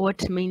before,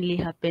 what mainly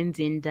happens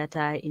in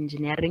data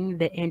engineering,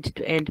 the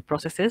end-to-end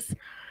processes,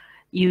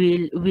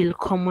 you will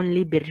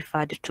commonly be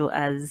referred to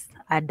as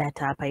a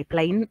data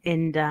pipeline,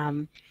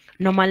 and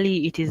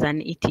normally it is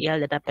an ETL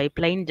data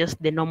pipeline. Just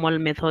the normal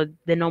method,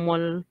 the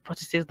normal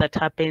processes that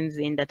happens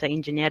in data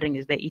engineering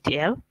is the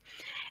ETL: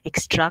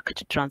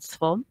 extract,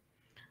 transform,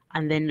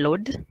 and then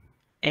load.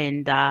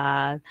 And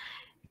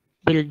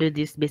we'll do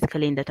this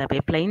basically in data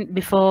pipeline.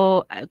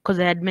 Before, because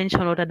I had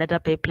mentioned what a data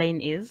pipeline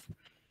is,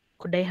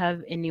 could I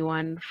have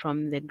anyone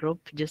from the group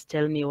just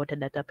tell me what a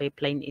data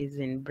pipeline is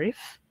in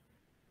brief?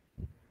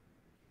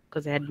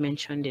 Because I had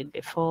mentioned it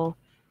before.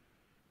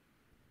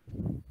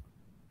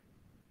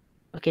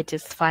 Okay,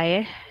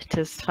 Tesfaye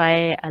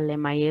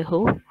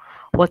Alemayehu.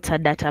 What's a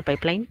data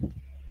pipeline?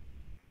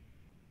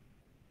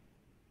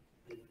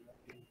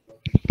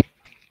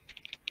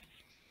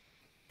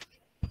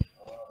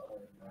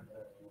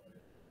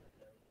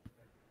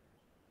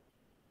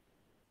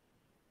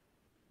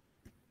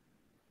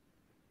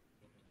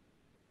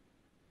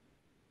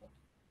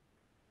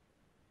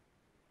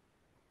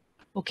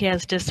 Okay,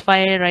 as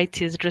Tesfaye writes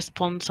his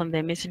response on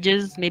the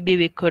messages, maybe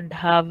we could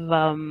have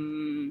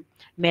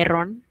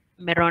Meron.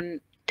 Meron,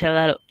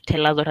 tell us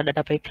what a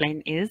data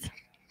pipeline is.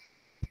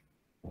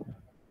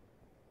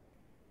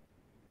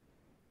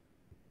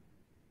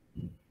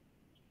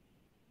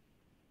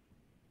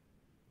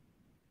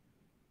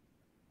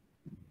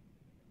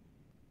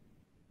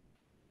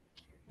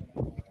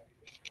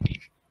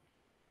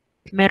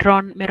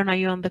 Meron, are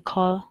you on the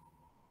call?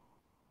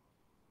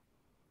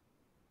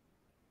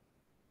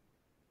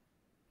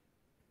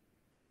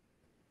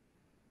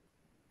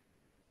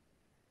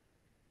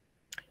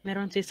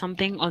 Meron, say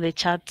something on the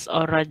chats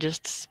or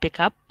just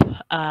speak up.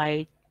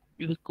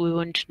 We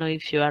won't know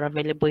if you are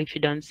available if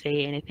you don't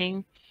say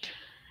anything.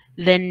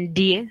 Then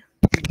DA,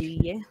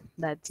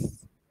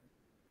 that's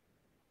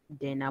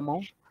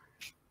Dynamo.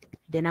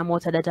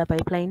 Dynamo's a data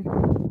pipeline.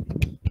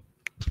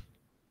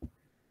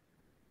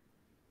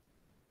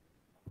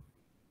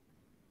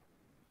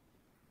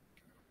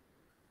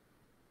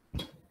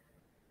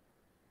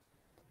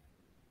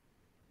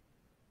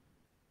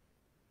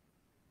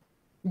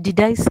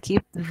 Did I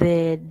skip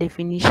the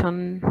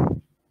definition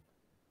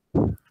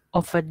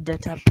of a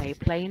data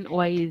pipeline?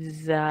 Why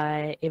is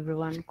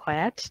everyone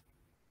quiet?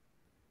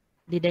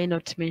 Did I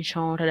not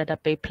mention what a data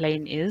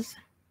pipeline is?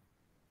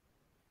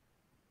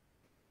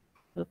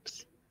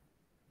 Oops.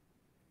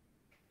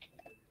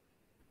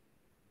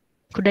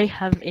 Could I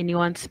have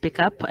anyone speak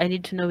up? I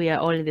need to know we are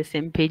all on the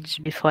same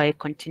page before I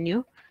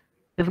continue.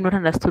 We've not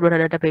understood what a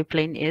data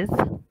pipeline is.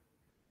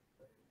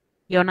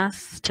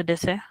 Jonas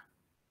Chedese.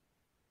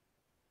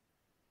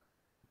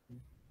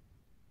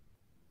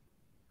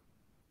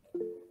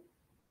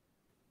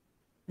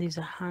 There's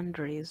a hand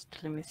raised.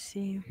 Let me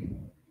see.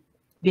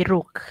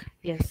 Biruk.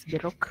 Yes,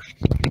 Biruk.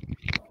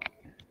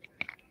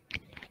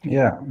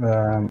 Yeah,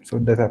 so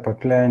data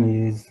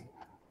pipeline is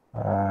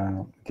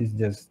it is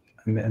just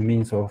a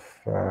means of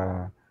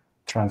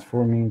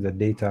transforming the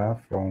data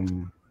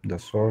from the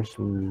source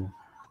to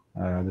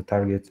the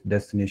target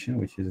destination,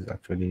 which is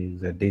actually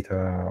the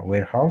data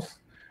warehouse.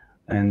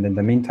 And in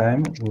the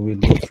meantime, we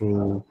will go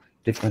through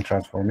different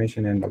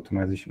transformation and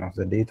optimization of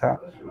the data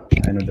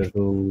in order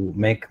to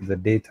make the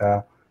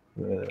data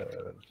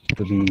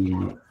to be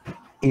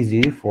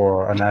easy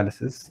for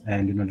analysis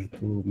and in order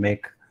to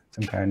make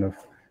some kind of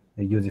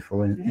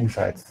useful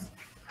insights.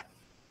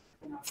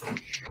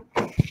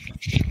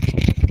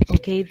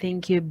 Okay,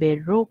 thank you,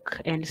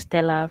 Beruk and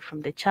Stella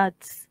from the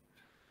chats.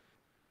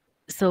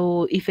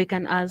 So if I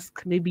can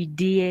ask maybe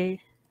DA,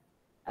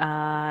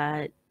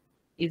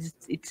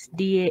 it's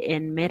DA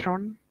and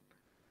Meron.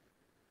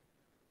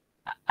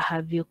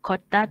 Have you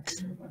caught that?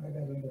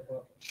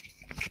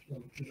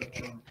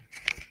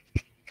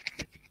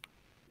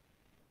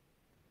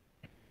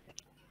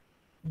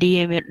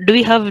 DA, do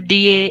we have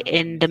DA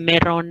and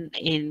Meron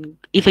in?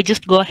 If I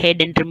just go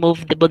ahead and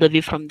remove the both of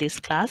you from this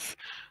class,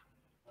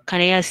 can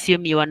I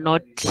assume you are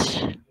not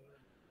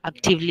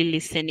actively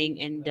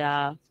listening?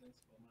 And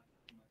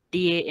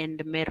DA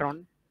and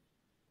Meron.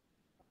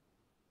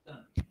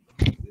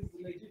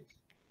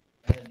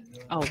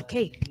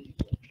 Okay,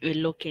 we'll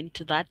look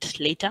into that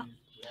later.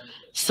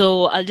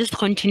 So I'll just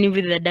continue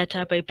with the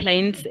data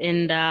pipelines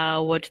and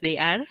what they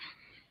are.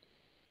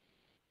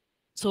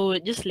 So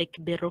just like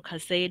Beruk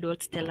has said,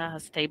 what Stella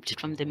has typed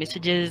from the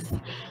messages,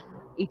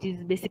 it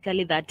is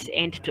basically that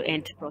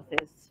end-to-end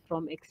process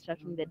from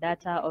extracting the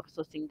data or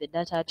sourcing the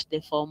data to the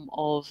form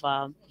of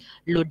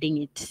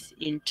loading it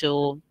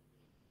into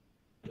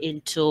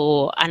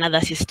another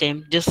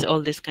system, just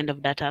all this kind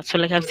of data. So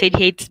like I've said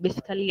here,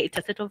 it's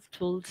a set of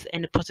tools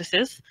and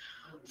processes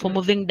for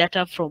moving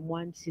data from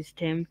one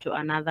system to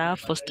another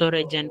for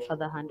storage and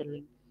further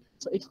handling.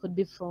 So it could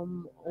be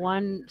from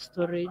one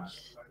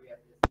storage,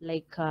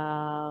 like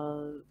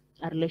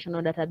a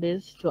relational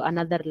database to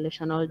another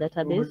relational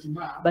database,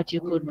 but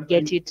you could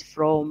get it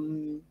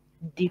from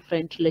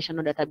different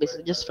relational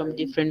databases, just from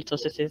different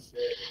sources.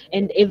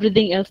 And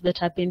everything else that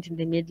happens in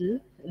the middle,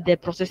 the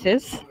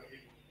processes,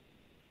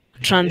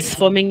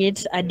 transforming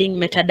it, adding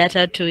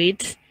metadata to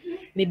it.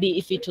 Maybe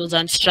if it was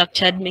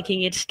unstructured,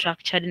 making it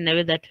structured in a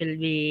way that will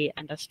be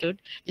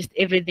understood. Just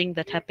everything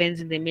that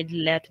happens in the middle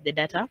layer to the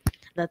data.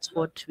 That's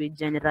what we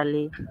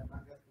generally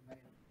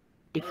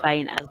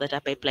define as data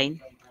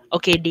pipeline.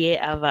 Okay, dear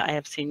Ava, I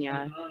have seen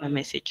your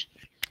message.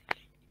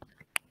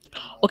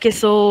 Okay,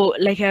 so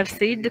like I've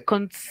said,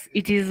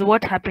 it is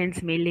what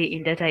happens mainly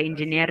in data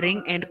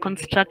engineering, and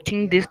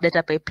constructing these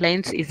data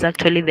pipelines is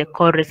actually the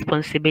core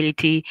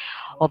responsibility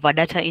of a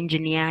data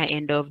engineer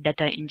and of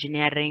data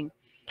engineering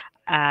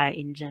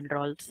in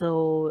general.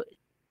 So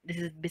this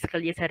is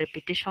basically just a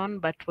repetition,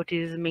 but what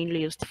is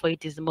mainly used for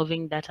it is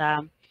moving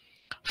data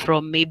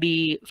from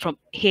here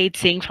it's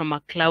saying from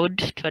a cloud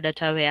to a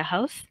data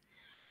warehouse,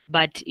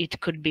 but it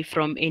could be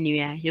from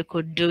anywhere. You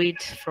could do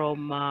it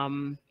from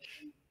a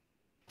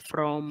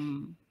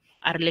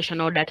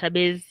relational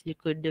database. You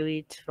could do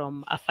it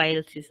from a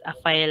file,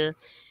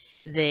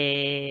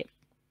 the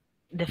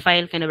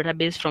file kind of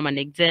database from an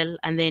Excel,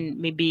 and then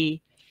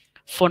maybe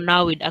for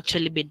now we'd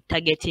actually be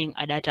targeting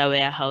a data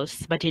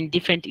warehouse, but in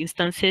different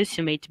instances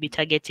you might be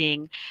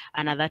targeting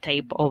another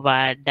type of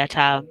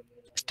data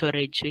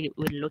storage.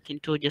 We'll look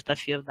into just a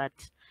few of that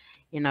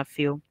in a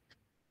few.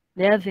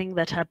 The other thing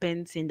that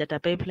happens in data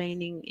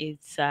pipelining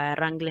is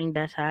wrangling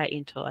data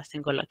into a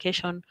single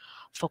location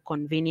for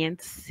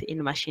convenience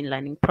in machine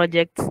learning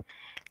projects.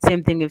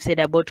 Same thing we've said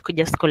about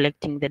just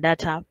collecting the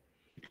data.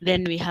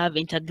 Then we have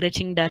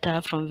integrating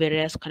data from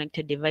various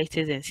connected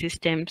devices and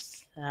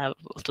systems.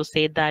 To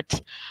say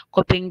that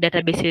copying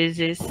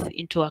databases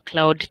into a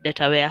cloud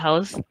data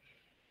warehouse.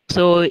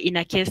 So in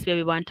a case where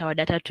we want our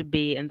data to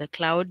be in the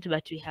cloud,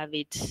 but we have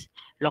it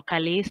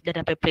locally,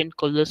 data pipeline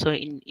could also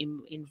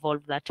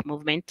involve that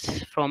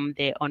movement from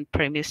the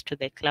on-premise to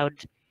the cloud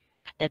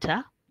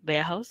data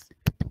warehouse.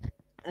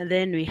 And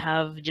then we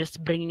have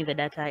just bringing the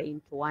data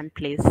into one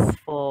place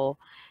for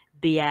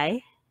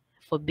BI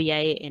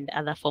and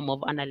other form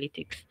of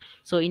analytics.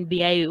 So in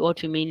BI,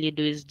 what we mainly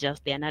do is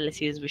just the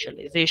analysis,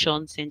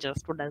 visualizations, and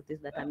just what does this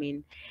data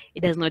mean?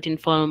 It does not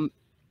inform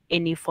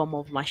any form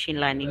of machine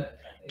learning,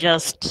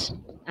 just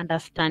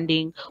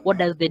understanding what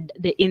does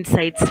the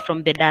insights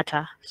from the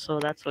data. So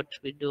that's what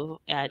we do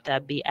at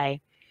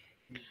BI.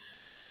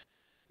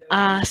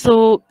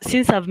 So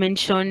since I've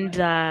mentioned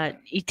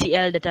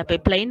ETL data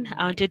pipeline,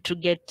 I wanted to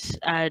get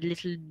a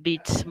little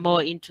bit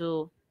more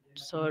into,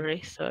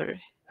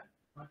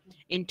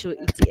 into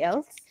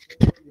ETLs,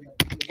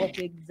 what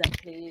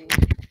exactly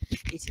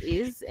it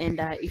is. And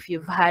if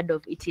you've heard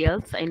of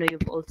ETLs, I know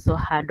you've also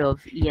heard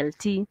of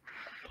ELT.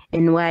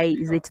 And why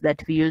is it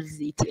that we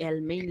use ETL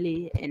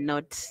mainly and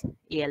not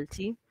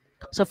ELT?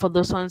 So for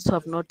those ones who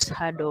have not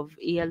heard of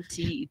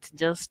ELT, it's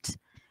just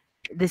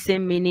the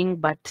same meaning,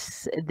 but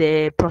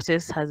the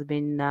process has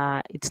been,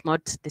 it's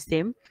not the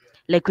same.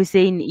 Like we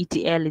say in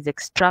ETL is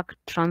extract,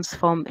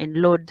 transform, and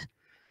load,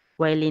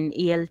 while in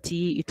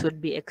ELT it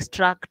would be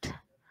extract,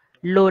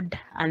 load,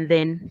 and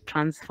then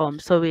transform.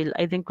 So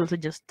I think we'll also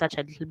just touch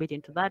a little bit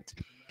into that.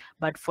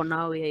 But for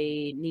now,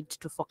 we need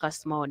to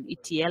focus more on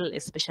ETL,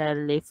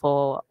 especially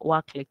for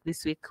work like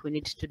this week. We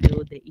need to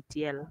do the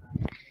ETL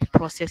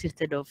process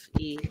instead of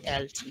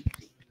ELT.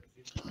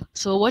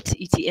 So what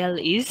ETL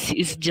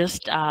is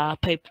just a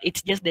pipe.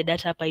 It's just the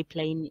data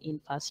pipeline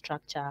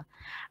infrastructure,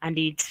 and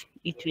it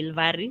will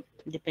vary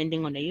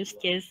depending on the use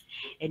case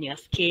and your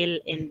scale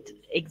and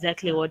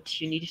exactly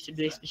what you need to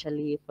do,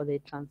 especially for the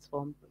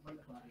transform.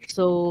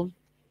 So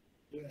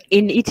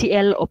in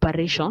ETL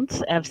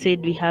operations, I've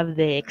said we have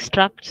the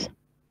extract,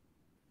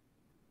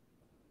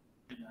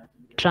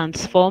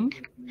 transform,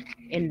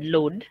 and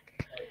load.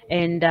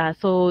 And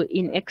so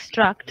in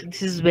extract,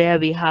 this is where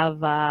we have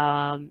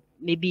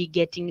maybe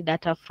getting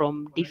data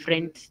from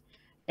different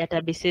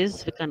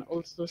databases. We can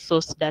also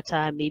source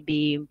data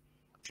maybe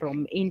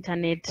from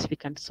internet. We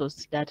can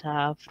source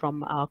data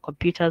from our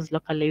computers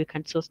locally. We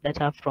can source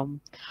data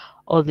from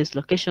all these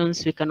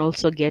locations. We can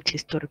also get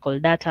historical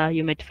data.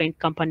 You might find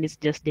companies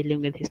just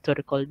dealing with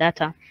historical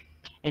data,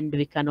 and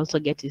we can also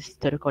get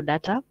historical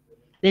data.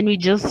 Then we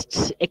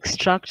just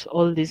extract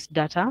all this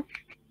data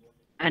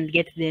and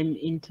get them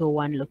into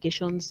one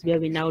locations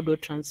where we now do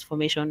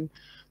transformation.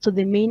 So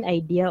the main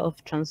idea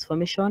of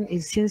transformation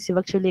is, since you've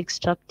actually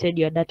extracted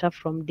your data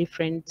from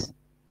different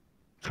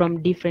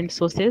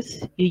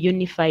sources, you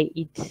unify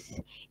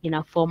it in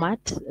a format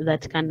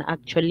that can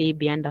actually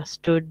be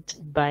understood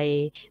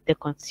by the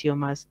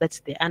consumers.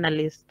 That's the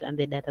analyst and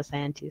the data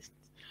scientists.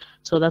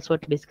 So that's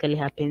what basically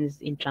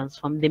happens in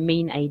transform, the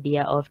main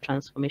idea of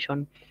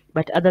transformation.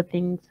 But other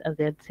things, as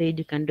I had said,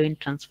 you can do in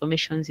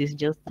transformations is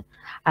just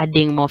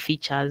adding more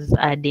features,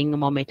 adding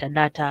more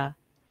metadata.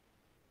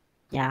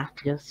 Yeah,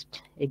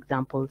 just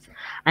examples.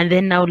 And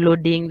then now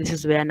loading, this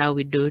is where now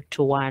we do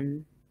to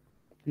one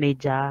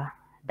major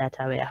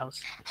data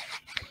warehouse.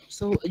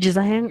 So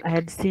Jizaheng, I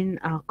had seen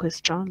a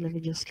question. Let me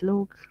just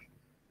look.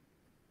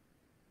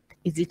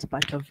 Is it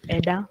part of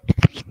EDA?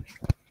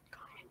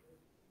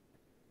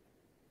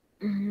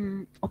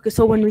 Okay,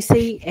 so when we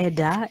say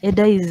EDA,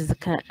 EDA is,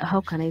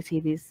 how can I say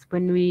this?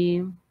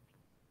 When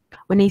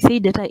I say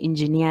data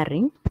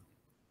engineering,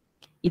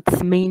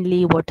 it's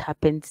mainly what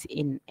happens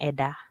in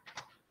EDA,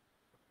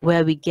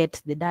 where we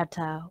get the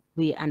data,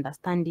 we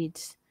understand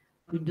it,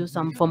 we do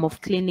some form of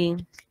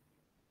cleaning,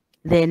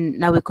 then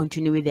now we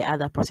continue with the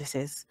other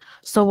processes.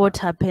 So what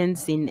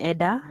happens in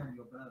EDA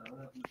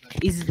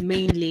is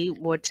mainly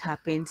what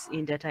happens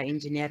in data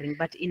engineering.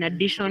 But in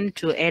addition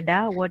to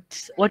EDA,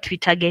 what we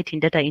target in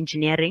data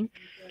engineering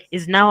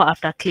is now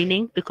after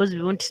cleaning, because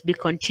we won't be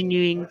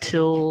continuing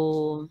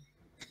to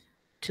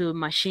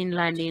machine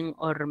learning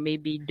or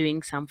maybe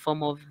doing some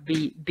form of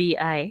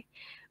BI.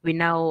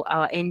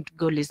 Our end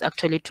goal is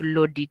actually to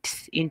load it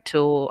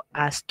into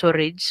a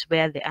storage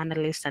where the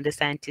analysts and the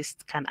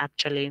scientists can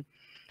actually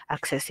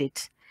access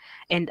it.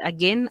 And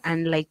again,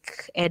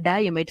 unlike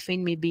EDA, you might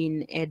find maybe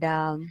in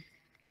EDA,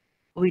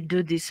 we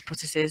do these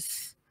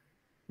processes.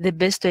 The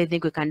best way I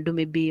think we can do,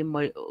 maybe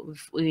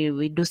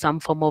we do some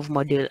form of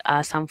module,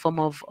 some form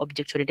of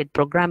object-oriented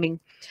programming,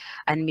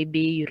 and maybe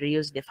you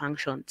reuse the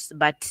functions.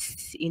 But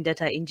in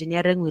data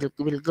engineering,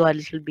 we'll go a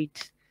little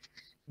bit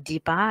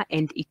deeper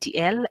and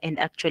ETL and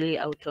actually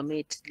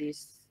automate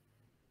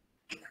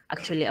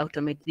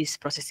these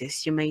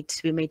processes. We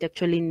might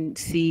actually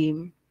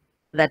see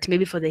that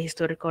maybe for the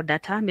historical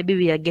data, maybe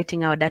we are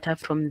getting our data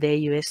from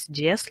the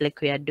USGS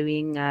like we are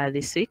doing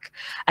this week,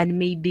 and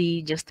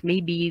maybe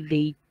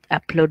they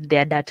upload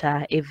their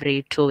data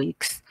every 2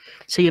 weeks.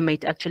 So you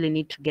might actually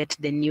need to get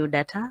the new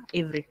data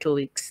every 2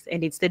 weeks,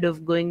 and instead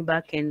of going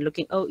back and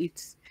looking, oh,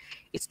 it's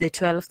the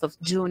 12th of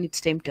June,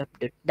 it's time to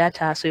update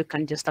data, so you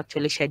can just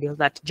actually schedule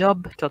that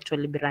job to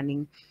actually be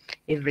running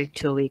every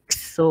 2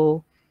 weeks.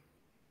 So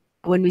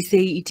when we say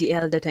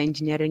ETL, data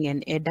engineering,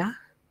 and EDA,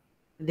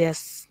 they're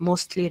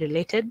mostly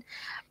related,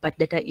 but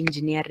data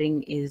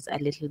engineering is a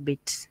little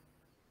bit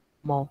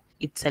more.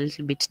 It's a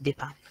little bit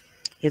deeper.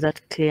 Is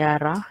that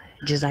clearer,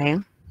 Josiah?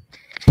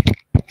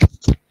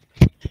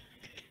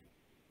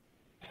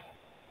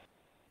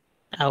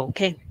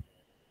 Okay.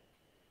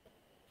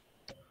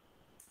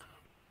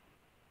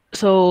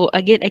 So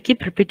again, I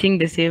keep repeating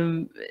the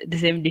same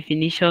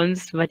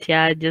definitions, but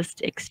yeah,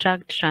 just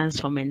extract,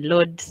 transform, and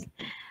load.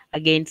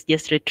 Again, it's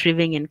just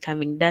retrieving and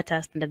coming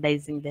data,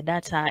 standardizing the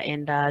data,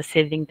 and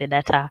saving the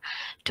data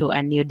to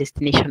a new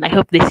destination. I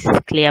hope this is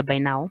clear by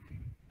now.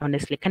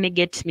 Honestly, can I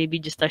get maybe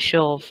just a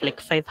show of like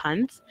 5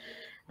 hands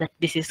that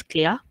this is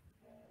clear?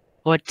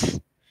 What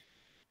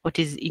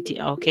is it?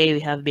 Okay, we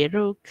have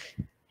Beruk,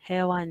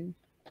 Hewan.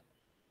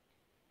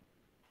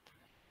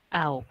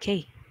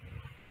 Okay,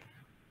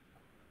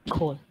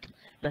 cool.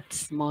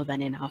 That's more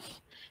than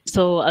enough.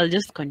 So I'll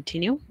just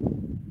continue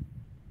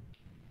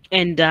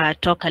and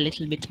talk a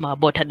little bit more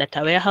about a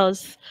data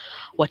warehouse,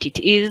 what it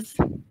is,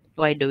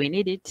 why do we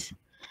need it,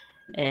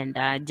 and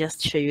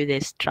just show you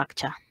the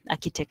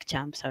architecture,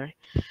 I'm sorry.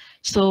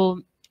 So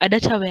a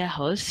data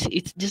warehouse,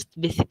 it's just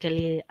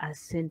basically a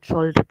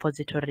central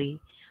repository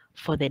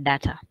for the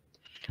data,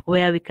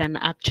 where we can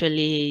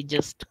actually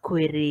just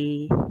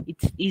query.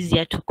 It's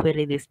easier to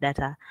query this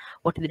data.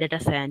 What the data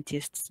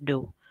scientists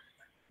do,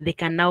 they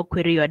can now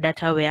query your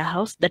data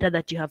warehouse, data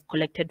that you have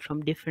collected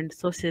from different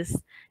sources,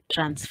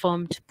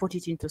 transformed, put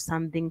it into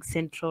something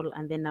central,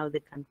 and then now they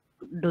can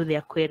do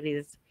their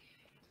queries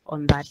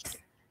on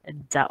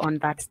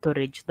that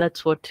storage.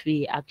 That's what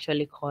we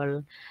actually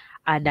call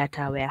a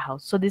data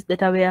warehouse. So this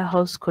data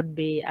warehouse could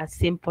be as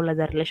simple as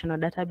a relational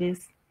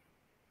database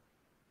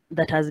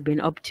that has been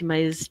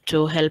optimized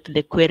to help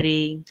the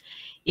query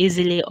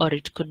easily, or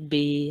it could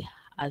be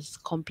as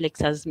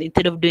complex as,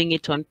 instead of doing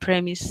it on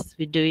premise,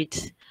 we do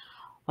it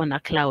on a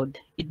cloud.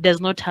 It does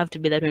not have to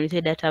be that when we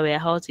say data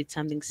warehouse, it's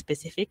something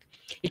specific.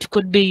 It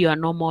could be your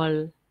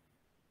normal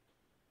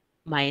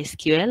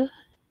MySQL.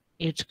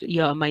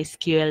 Your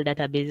MySQL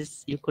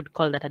database, you could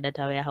call that a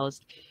data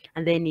warehouse.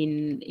 And then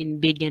in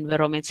big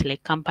environments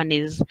like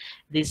companies,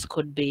 this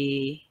could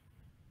be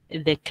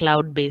the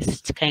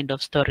cloud-based kind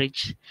of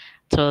storage.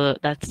 So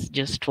that's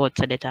just what's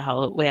a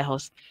data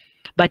warehouse.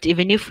 But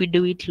even if we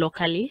do it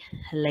locally,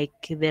 like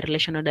the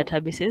relational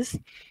databases,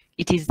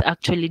 it is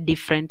actually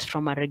different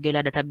from a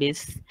regular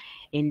database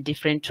in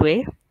different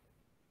way.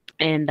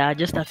 And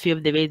just a few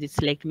of the ways,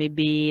 it's like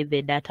maybe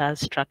the data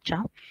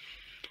structure.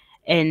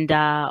 And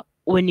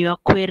when you are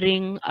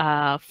querying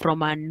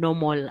from a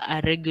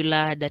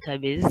regular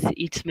database,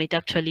 it might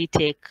actually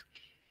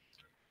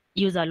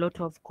use a lot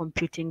of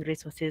computing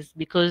resources,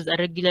 because a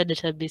regular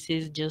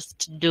databases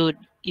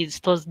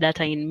stores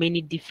data in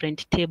many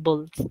different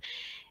tables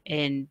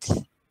and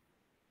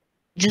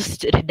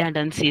just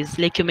redundancies.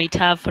 Like you might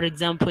have, for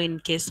example, in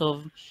case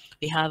of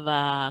we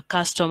have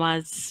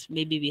customers,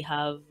 maybe we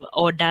have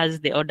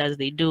orders, the orders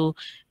they do,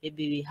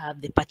 maybe we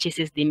have the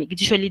purchases they make.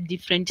 It's usually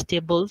different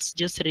tables.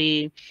 Just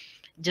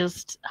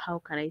how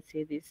can I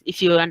say this?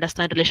 If you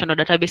understand relational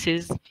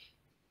databases,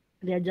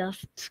 they're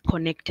just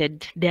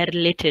connected, they're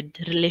related,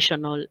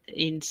 relational.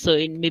 In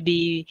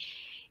maybe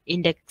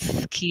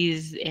index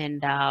keys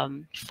and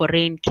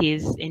foreign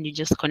keys, and you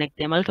just connect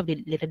them. A lot of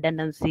the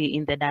redundancy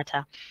in the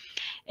data.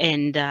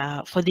 And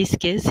for this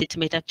case, it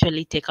might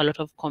actually take a lot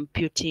of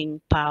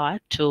computing power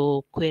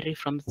to query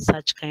from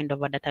such kind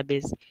of a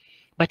database.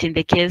 But in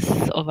the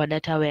case of a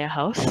data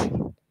warehouse,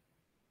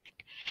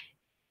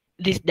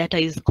 this data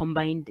is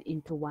combined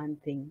into one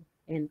thing,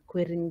 and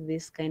querying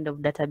this kind of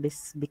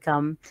database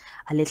become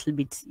a little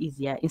bit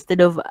easier.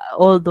 Instead of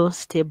all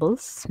those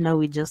tables, now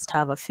we just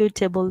have a few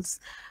tables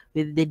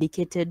with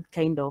dedicated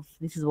kind of,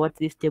 this is what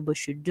this table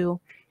should do,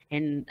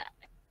 and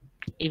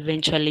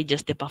eventually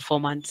just the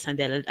performance and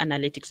the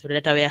analytics of the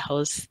data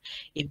warehouse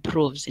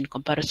improves in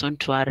comparison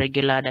to our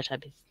regular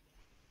database.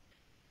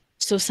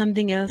 So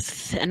something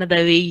else, another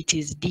way it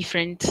is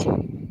different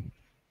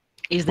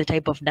is the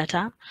type of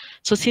data.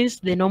 So since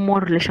the normal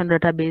relational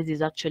database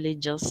is actually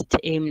just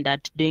aimed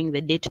at doing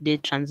the day-to-day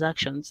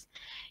transactions,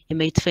 you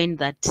might find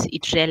that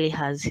it rarely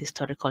has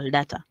historical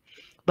data.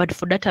 But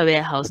for data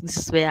warehouse, this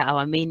is where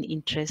our main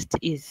interest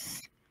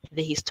is,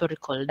 the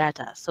historical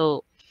data.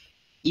 So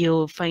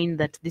you'll find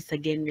that this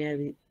again where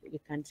we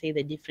can say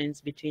the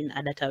difference between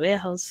a data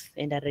warehouse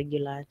and a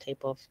regular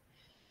type of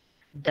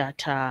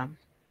database.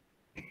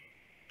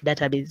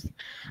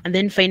 And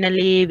then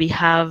finally, we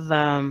have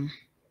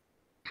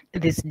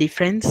this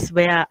difference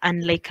where,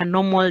 unlike a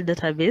normal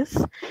database,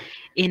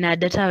 in a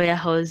data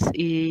warehouse,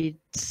 it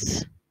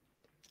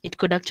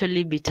could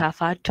actually be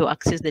tougher to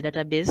access the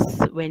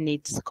database when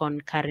it's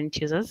concurrent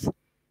users.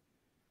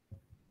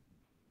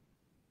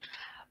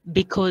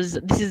 Because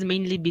this is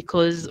mainly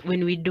because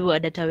when we do a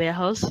data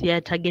warehouse, we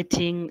are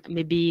targeting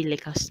maybe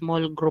like a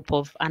small group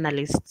of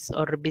analysts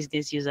or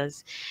business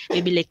users,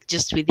 maybe like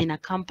just within a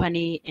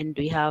company, and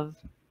we have,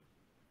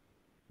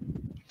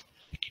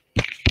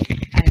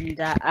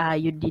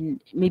 and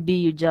maybe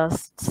you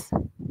just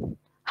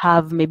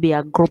have maybe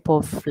a group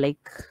of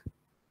like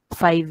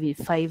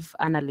five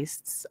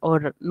analysts,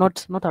 or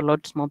not a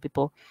lot more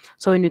people.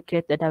 So when you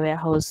create data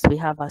warehouse, we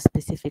have a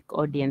specific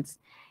audience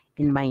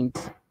in mind.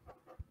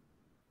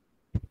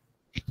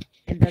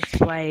 And that's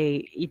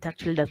why it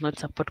actually does not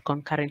support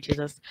concurrent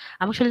users.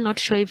 I'm actually not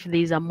sure if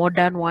there's a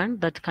modern one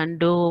that can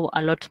do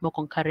a lot more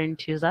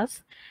concurrent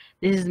users.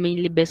 This is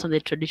mainly based on the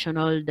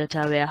traditional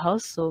data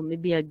warehouse. So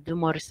maybe I do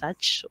more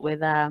research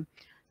whether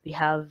we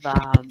have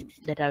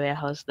data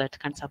warehouse that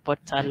can support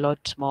a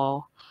lot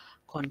more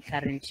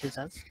concurrent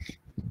users.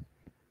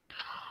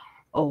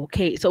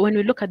 Okay, so when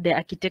we look at the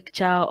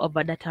architecture of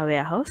a data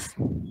warehouse,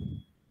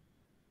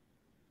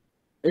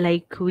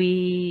 like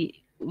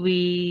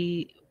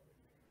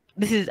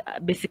this is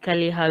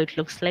basically how it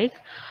looks like.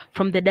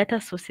 From the data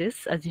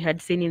sources, as you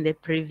had seen in the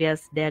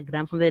previous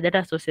diagram, from the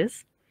data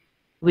sources,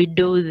 we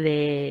do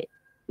the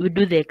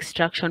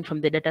extraction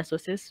from the data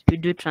sources, we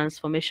do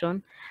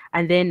transformation,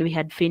 and then we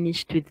had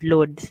finished with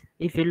load.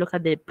 If you look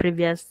at the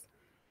previous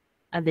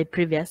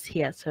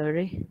here,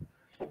 sorry,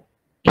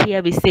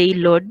 here we say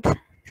load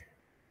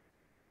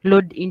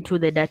into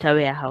the data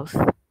warehouse.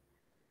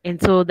 And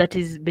so that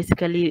is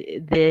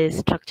basically the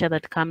structure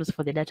that comes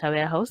for the data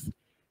warehouse.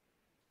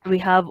 We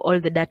have all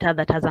the data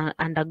that has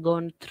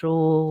undergone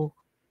through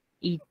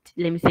it,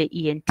 let me say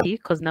ENT,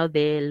 because now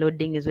the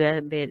loading is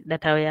where the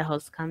data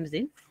warehouse comes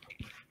in.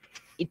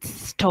 It's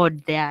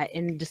stored there,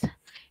 and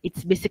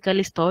it's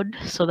basically stored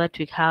so that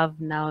we have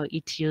now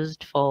it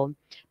used for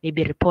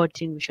maybe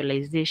reporting,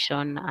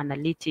 visualization,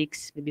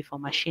 analytics, maybe for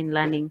machine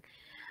learning,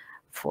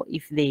 for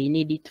if they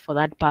need it for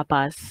that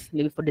purpose,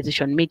 maybe for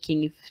decision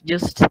making, if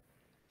just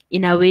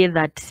in a way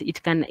that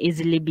it can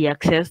easily be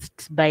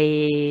accessed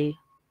by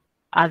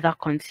other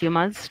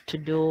consumers to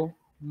do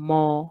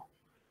more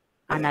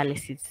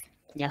analysis.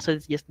 Yeah, so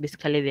it's just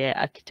basically the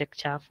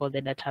architecture for the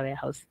data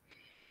warehouse.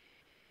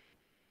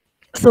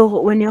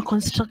 So when you're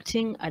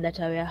constructing a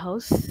data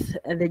warehouse,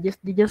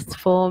 the just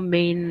four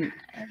main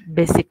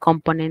basic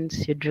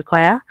components you'd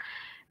require.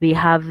 We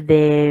have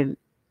the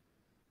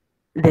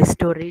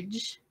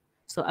storage.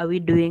 So are we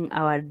doing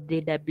our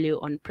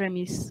DW on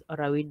premise,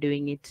 or are we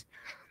doing it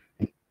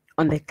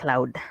on the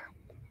cloud?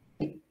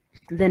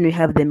 Then we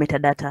have the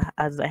metadata,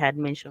 as I had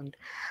mentioned,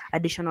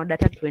 additional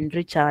data to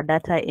enrich our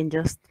data and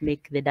just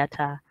make the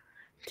data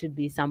to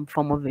be some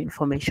form of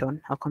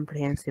information or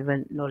comprehensive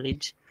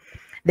knowledge.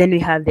 Then we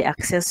have the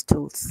access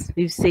tools.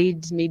 We've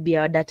said maybe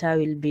our data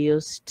will be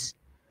used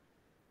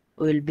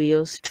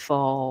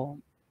for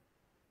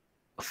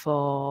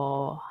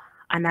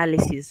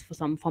analysis, for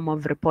some form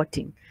of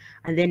reporting,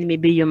 and then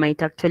maybe you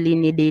might actually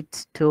need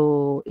it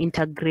to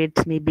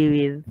integrate maybe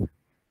with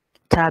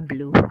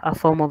Tableau, a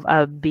form of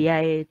a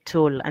BI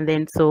tool, and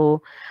then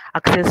so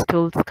access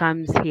tools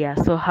comes here.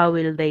 So how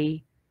will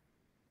the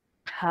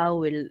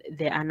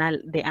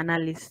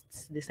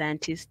analysts, the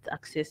scientists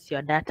access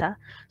your data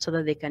so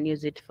that they can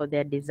use it for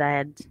their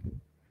desired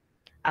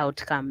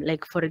outcome?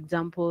 Like for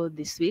example,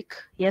 this week,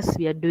 yes,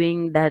 we are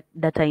doing that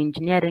data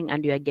engineering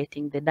and you are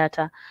getting the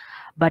data,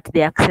 but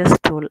the access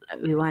tool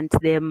we want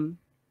them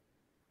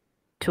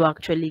to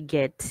actually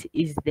get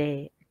is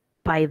the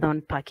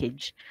Python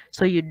package.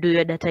 So you do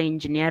your data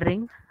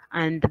engineering,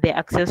 and the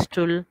access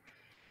tool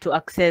to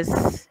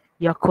access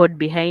your code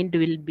behind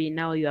will be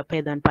now your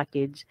Python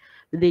package.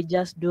 They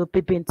just do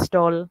pip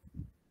install,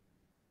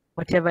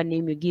 whatever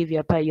name you give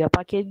your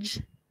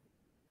package,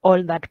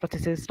 all that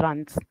processes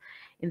runs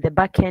in the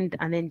backend,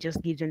 and then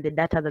just gives them the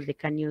data that they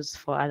can use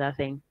for other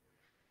things.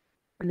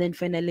 And then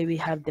finally, we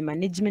have the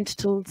management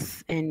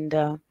tools, and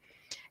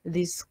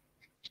this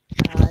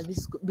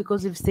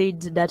because we've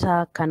said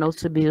data can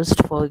also be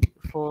used for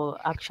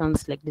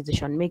actions like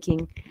decision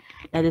making.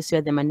 That is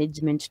where the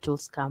management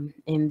tools come,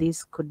 and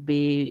this could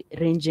be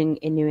ranging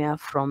anywhere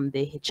from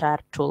the HR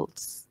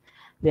tools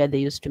where they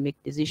used to make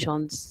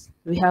decisions.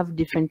 We have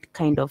different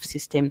kind of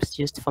systems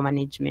used for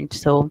management,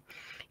 so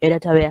a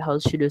data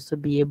warehouse should also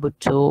be able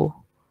to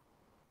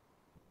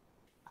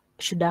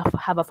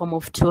have a form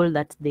of tool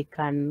that they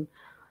can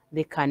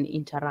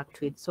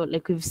interact with. So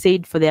like we've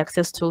said, for the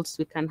access tools,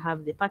 we can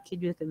have the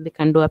package, they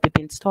can do a pip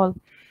install.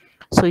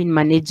 So in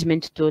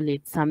management tool,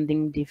 it's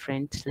something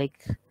different.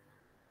 Like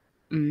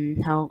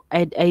how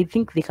I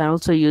think they can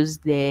also use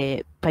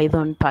the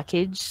Python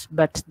package,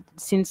 but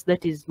since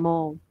that is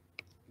more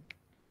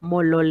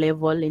low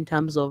level in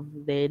terms of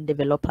the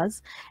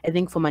developers, I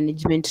think for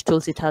management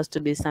tools, it has to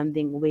be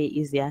something way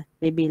easier.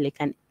 Maybe like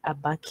a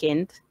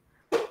backend,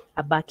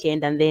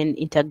 and then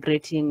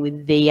integrating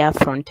with their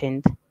front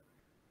end.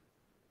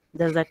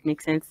 Does that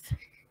make sense?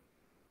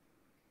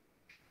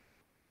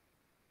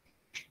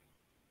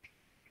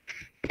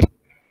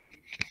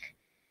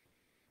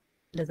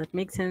 Does that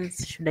make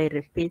sense? Should I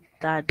repeat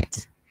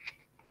that?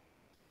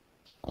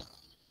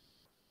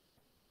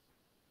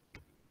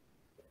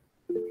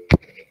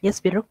 Yes,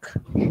 Biruk?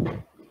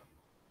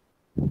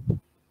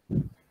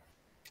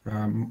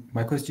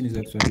 My question is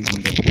actually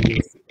on the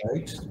previous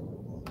slide.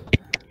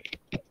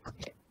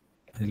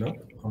 Hello?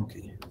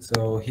 Okay.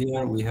 So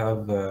here we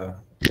have a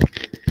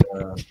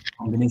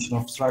combination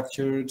of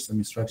structured,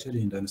 semi-structured,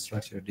 and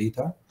unstructured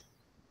data.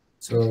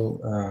 So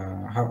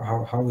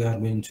how we are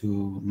going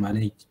to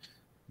manage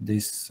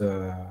this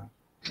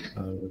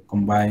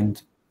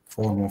combined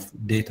form of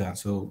data?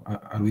 So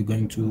are we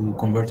going to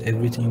convert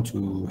everything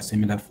to a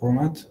similar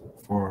format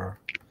for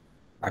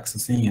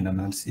accessing and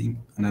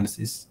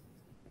analysis?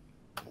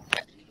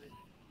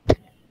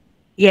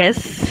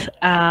 Yes.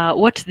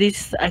 What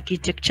this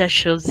architecture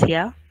shows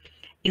here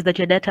is that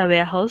your data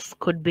warehouse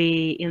could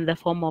be in the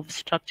form of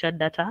structured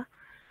data,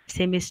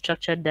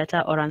 semi-structured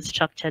data, or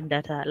unstructured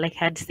data. Like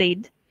I had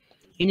said,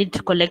 you need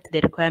to collect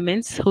the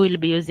requirements. Who will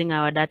be using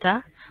our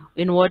data?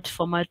 In what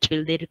format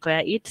will they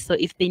require it? So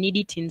if they need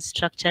it in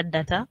structured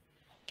data,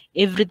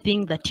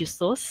 everything that you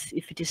source,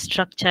 if it is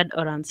structured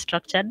or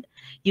unstructured,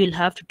 you'll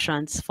have to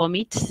transform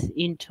it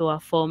into a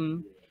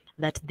form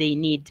that they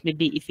need.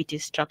 Maybe if it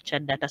is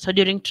structured data. So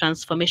during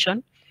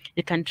transformation,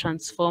 you can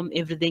transform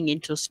everything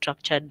into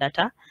structured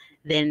data.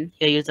 Then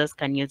your users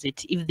can use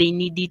it. If they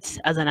need it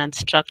as an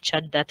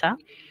unstructured data,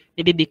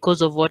 maybe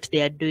because of what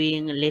they are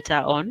doing later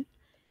on,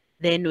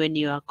 then when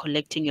you are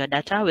collecting your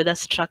data, whether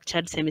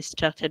structured,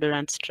 semi-structured, or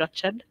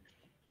unstructured,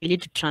 you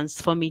need to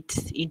transform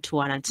it into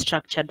an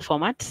unstructured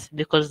format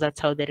because that's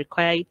how they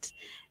require it.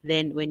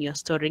 Then when you're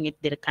storing it,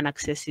 they can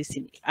access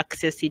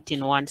it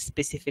in one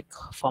specific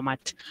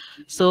format.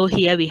 So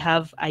here we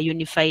have a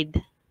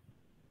unified,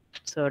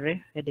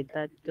 sorry, where did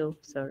that go?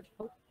 Sorry.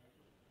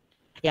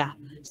 Yeah,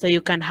 so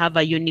you can have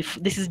a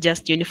this is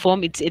just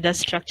uniform. It's either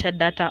structured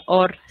data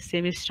or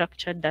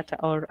semi-structured data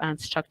or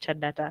unstructured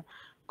data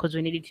because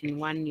we need it in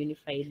one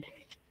unified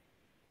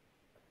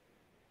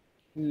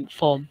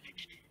form.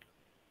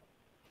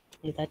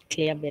 Is that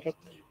clear, Berek?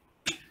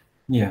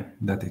 Yeah,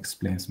 that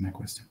explains my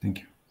question.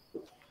 Thank you.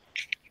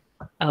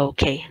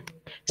 Okay,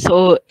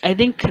 so I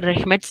think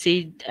Rehmet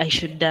said I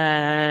should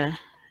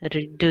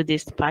redo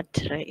this part,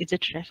 right? Is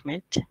it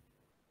Rehmet?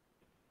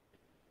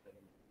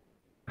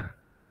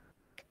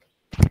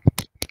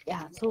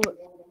 Yeah, so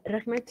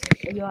Rehmet,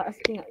 you are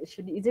asking,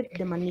 is it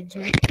the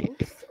management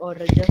tools or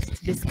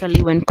just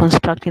basically when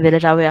constructing the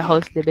data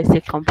warehouse, the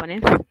basic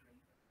components?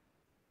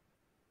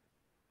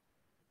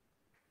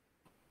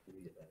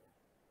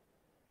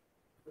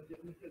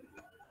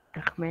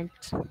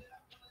 Rehmet.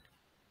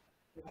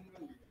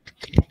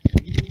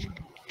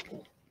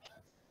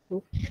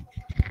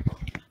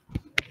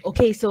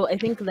 Okay, so I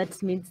think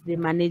that means the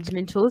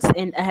management tools,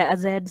 and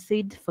as I had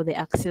said, for the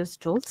access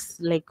tools,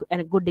 like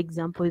a good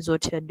example is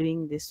what you're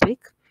doing this week.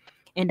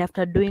 And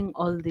after doing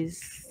all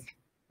this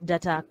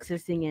data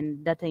accessing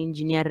and data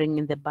engineering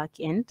in the back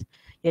end,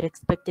 you're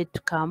expected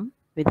to come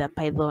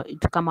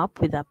up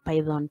with a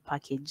Python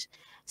package,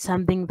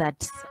 something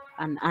that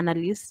an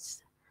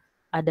analyst,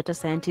 a data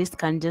scientist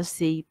can just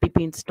say pip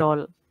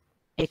install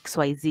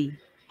XYZ.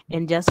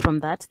 And just from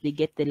that, they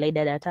get the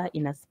LiDAR data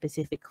in a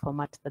specific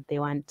format that they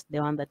want, the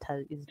one that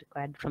is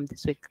required from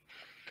this week.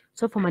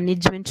 So for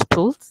management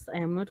tools, I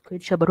am not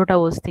quite sure, but what I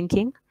was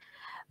thinking,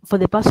 for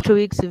the past 2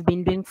 weeks, we've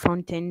been doing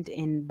front end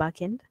and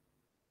back end.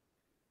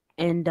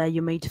 And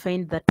you might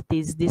find that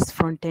there's this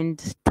front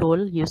end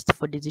tool used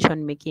for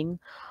decision making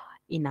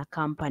in a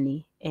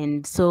company.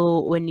 And so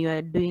when you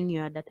are doing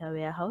your data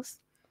warehouse,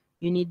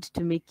 you need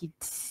to make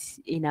it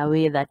in a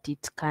way that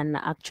it can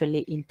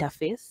actually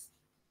interface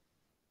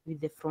with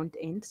the front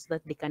end so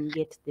that they can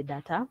get the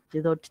data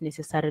without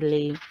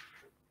necessarily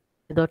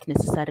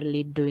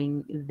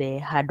doing the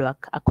hard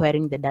work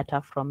acquiring the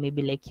data from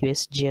maybe like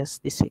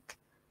USGS this week.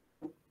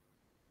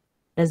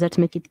 Does that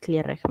make it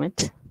clear,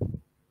 Ahmed?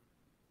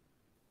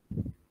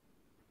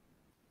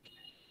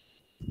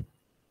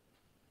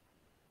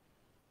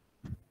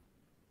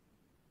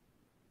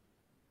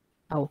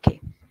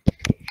 Okay.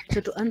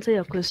 So to answer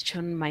your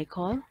question,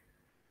 Michael,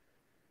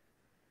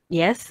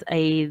 yes,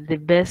 the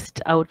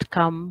best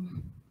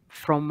outcome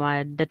from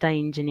a data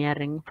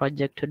engineering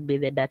project would be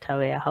the data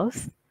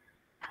warehouse.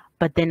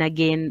 But then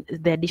again,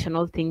 the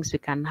additional things we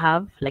can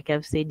have, like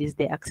I've said, is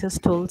the access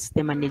tools,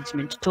 the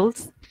management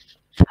tools,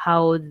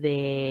 how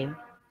the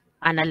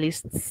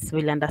analysts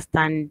will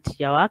understand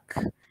your work,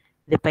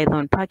 the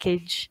Python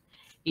package.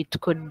 It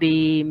could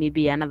be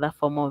maybe another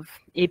form of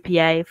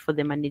API for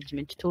the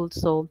management tool.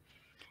 So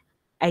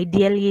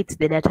ideally, it's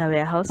the data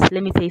warehouse.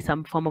 Let me say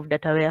some form of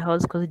data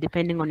warehouse, because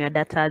depending on your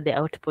data, the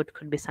output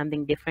could be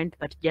something different,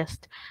 but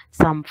just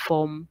some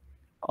form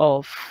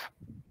of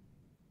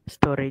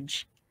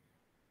storage.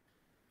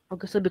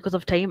 Okay, so because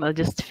of time, I'll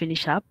just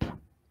finish up.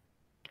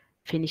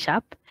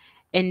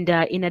 And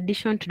in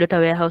addition to data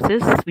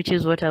warehouses, which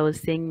is what I was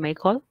saying,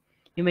 Michael,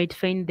 you might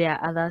find there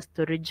are other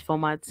storage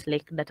formats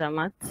like data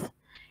marts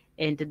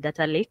and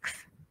data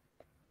lakes.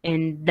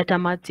 And data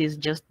mart is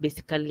just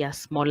basically a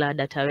smaller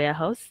data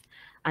warehouse,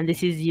 and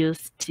this is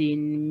used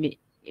in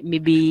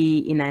maybe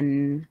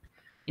in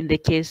the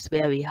case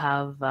where we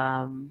have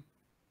a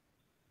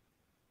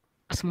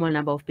small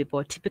number of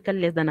people, typically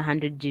less than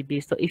 100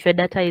 GB. So if your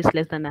data is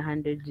less than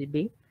 100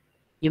 GB,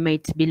 you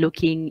might be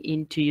looking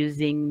into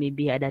using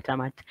maybe a data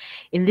mart.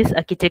 In this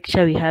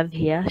architecture we have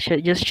here,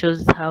 just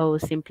shows how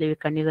simply we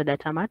can use a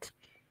data mart.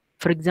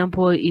 For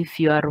example, if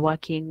you are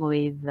working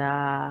with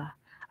a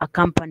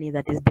company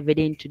that is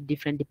divided into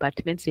different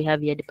departments, we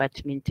have here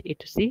department A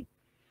to C,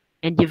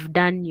 and you've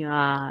done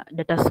your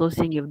data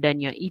sourcing, you've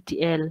done your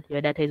ETL,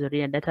 your data is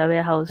already in a data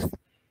warehouse,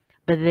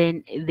 but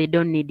then they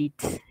don't need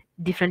it.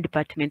 Different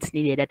departments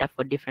need their data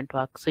for different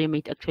work. So you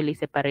might actually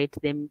separate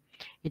them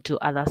into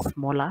other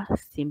smaller,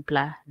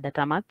 simpler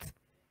data marts.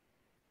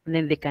 And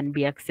then they can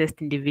be accessed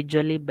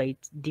individually by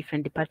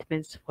different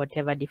departments for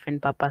whatever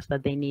different purpose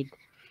that they need.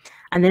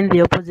 And then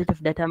the opposite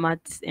of data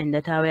marts and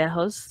data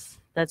warehouse,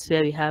 that's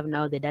where we have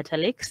now the data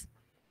lakes,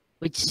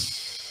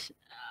 which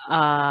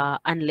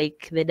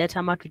unlike the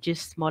data mart, which is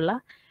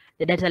smaller,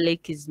 the data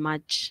lake is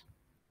much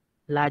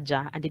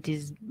larger, and it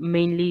is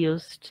mainly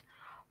used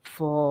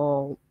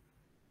for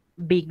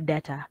big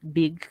data,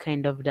 big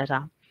kind of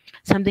data.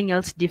 Something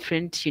else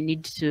different you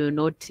need to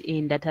note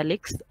in data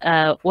lakes,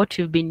 what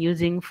you've been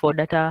using for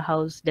data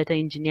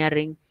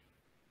engineering,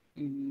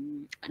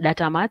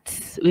 data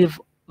marts,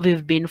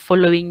 we've been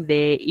following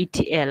the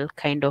ETL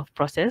kind of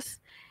process.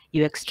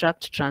 You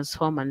extract,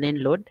 transform, and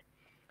then load.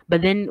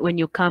 But then when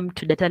you come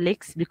to data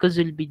lakes, because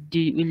we'll be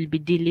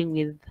dealing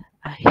with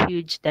a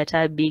huge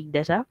data, big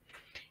data,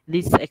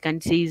 this I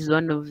can say is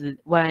one of the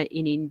why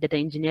in data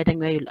engineering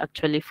where you'll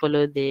actually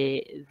follow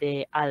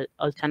the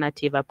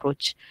alternative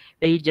approach,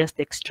 where you just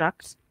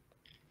extract,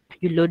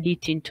 you load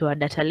it into a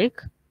data lake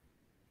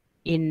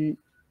in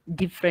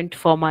different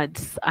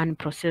formats,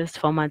 unprocessed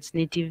formats,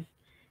 native,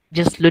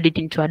 just load it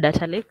into a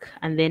data lake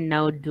and then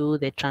now do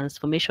the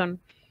transformation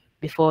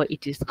before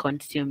it is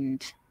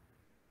consumed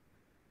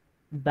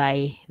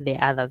by the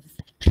others.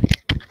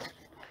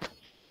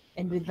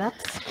 And with that,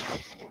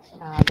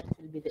 that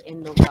will be the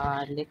end of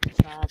our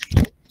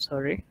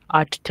lecture,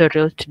 our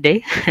tutorial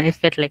today. I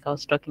felt like I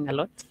was talking a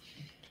lot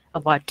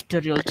about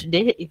tutorial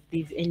today. If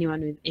there's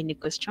anyone with any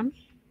question,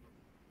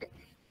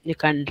 you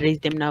can raise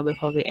them now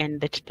before we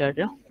end the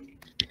tutorial.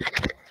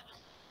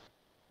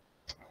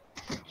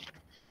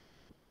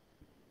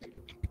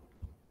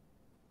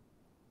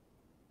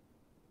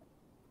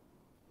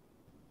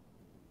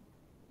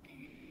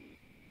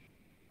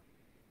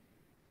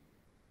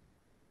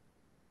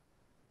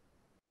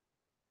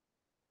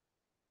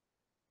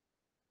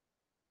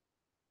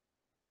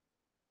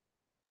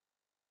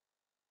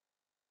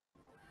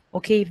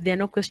 Okay, if there are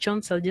no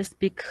questions, I'll just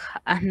pick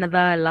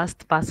another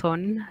last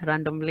person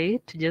randomly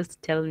to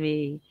just tell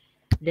me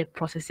the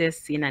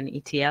processes in an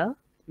ETL,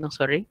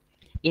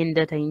 in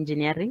data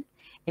engineering.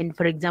 And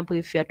for example,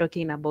 if you're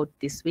talking about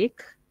this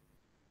week,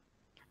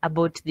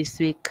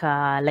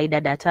 LiDAR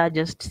data,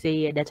 just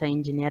say data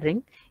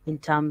engineering in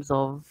terms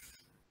of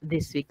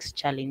this week's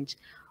challenge.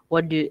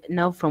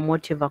 Now from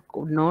what you've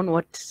known,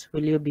 what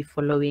will you be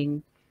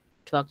following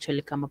to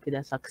actually come up with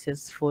a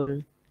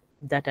successful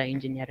data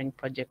engineering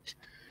project?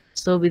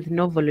 So with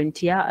no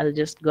volunteer, I'll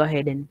just go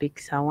ahead and pick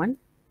someone.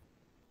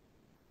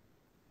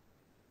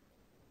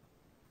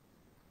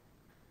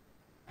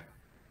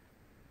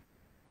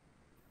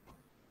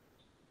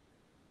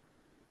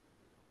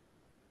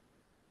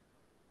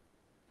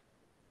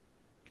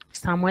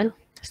 Samuel,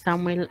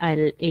 Samuel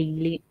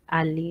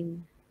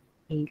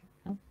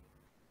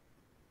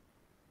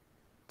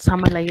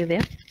Samuel, are you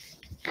there?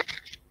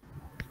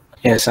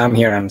 Yes, I'm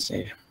here. I'm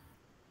safe.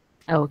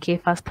 Okay,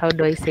 first, how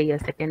do I say your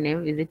second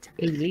name? Is it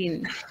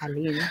Aileen?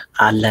 Aline?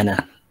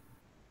 Alana.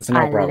 It's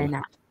no problem.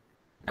 Alena.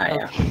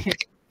 Yeah. Okay.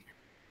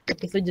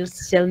 Okay, so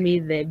just tell me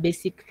the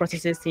basic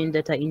processes in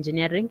data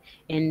engineering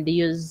and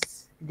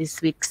use this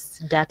week's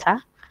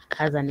data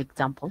as an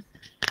example.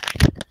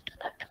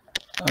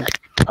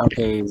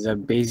 Okay, the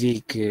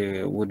basic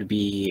would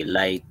be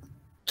like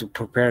to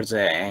prepare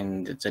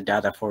the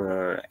data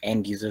for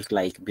end users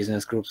like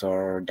business groups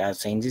or data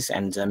scientists,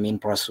 and the main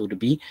process would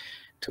be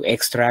to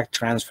extract,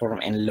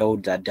 transform, and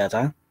load that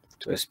data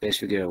to a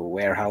specific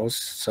warehouse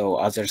so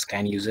others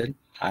can use it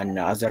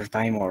another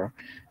time or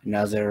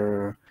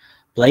another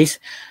place.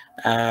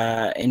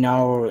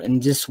 In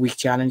this week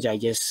challenge, I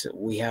guess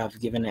we have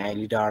given a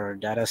LIDAR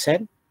data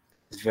set.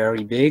 It's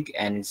very big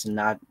and it's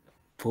not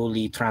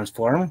fully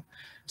transformed.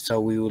 So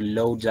we will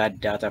load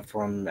that data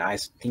from, I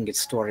think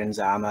it's stored in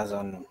the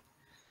Amazon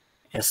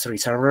S3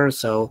 server.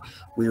 So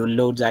we will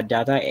load that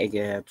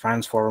data,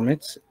 transform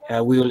it.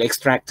 We will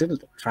extract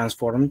it,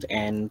 transform it,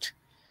 and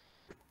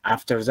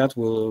after that,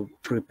 we'll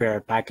prepare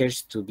a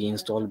package to be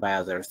installed by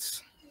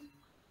others.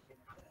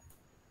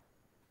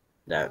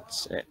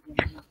 That's it.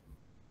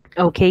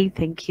 Okay,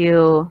 thank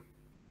you,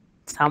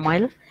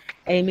 Samuel.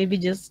 Maybe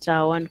just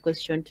one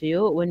question to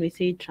you. When we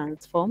say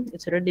transform,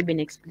 it's already been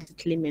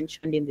explicitly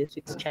mentioned in this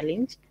week's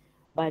challenge,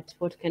 but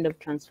what kind of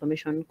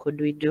transformation could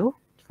we do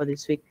for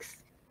this week's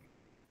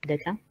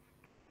data?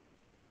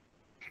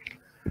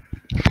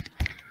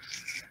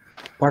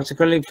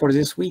 Particularly for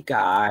this week,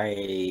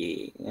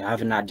 I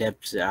have not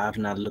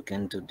looked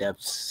into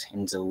depths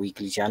in the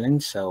weekly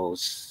challenge, so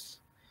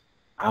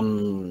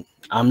I'm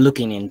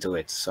looking into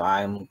it. So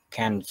I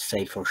can't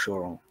say for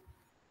sure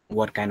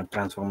what kind of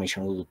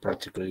transformation we will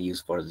particularly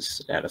use for this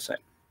data set.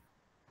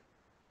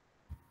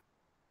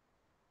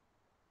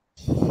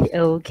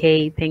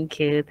 Okay, thank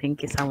you,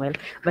 Samuel.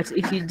 But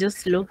if you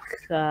just look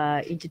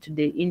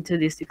into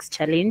this week's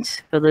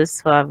challenge, for those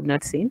who have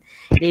not seen,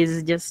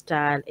 there's just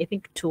I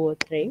think 2 or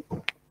 3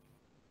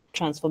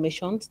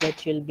 transformations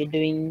that you'll be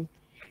doing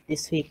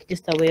this week,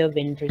 just a way of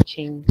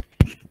enriching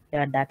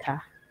your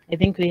data. I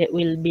think we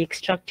will be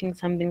extracting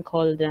something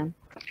called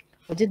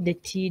was it the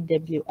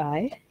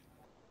TWI?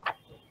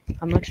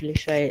 I'm not really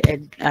sure,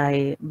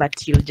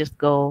 but you'll just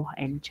go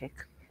and check.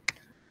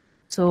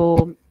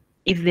 So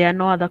if there are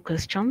no other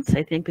questions,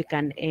 I think we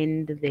can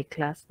end the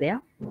class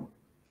there,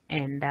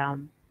 and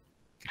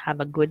have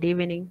a good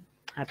evening.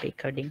 Happy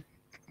coding.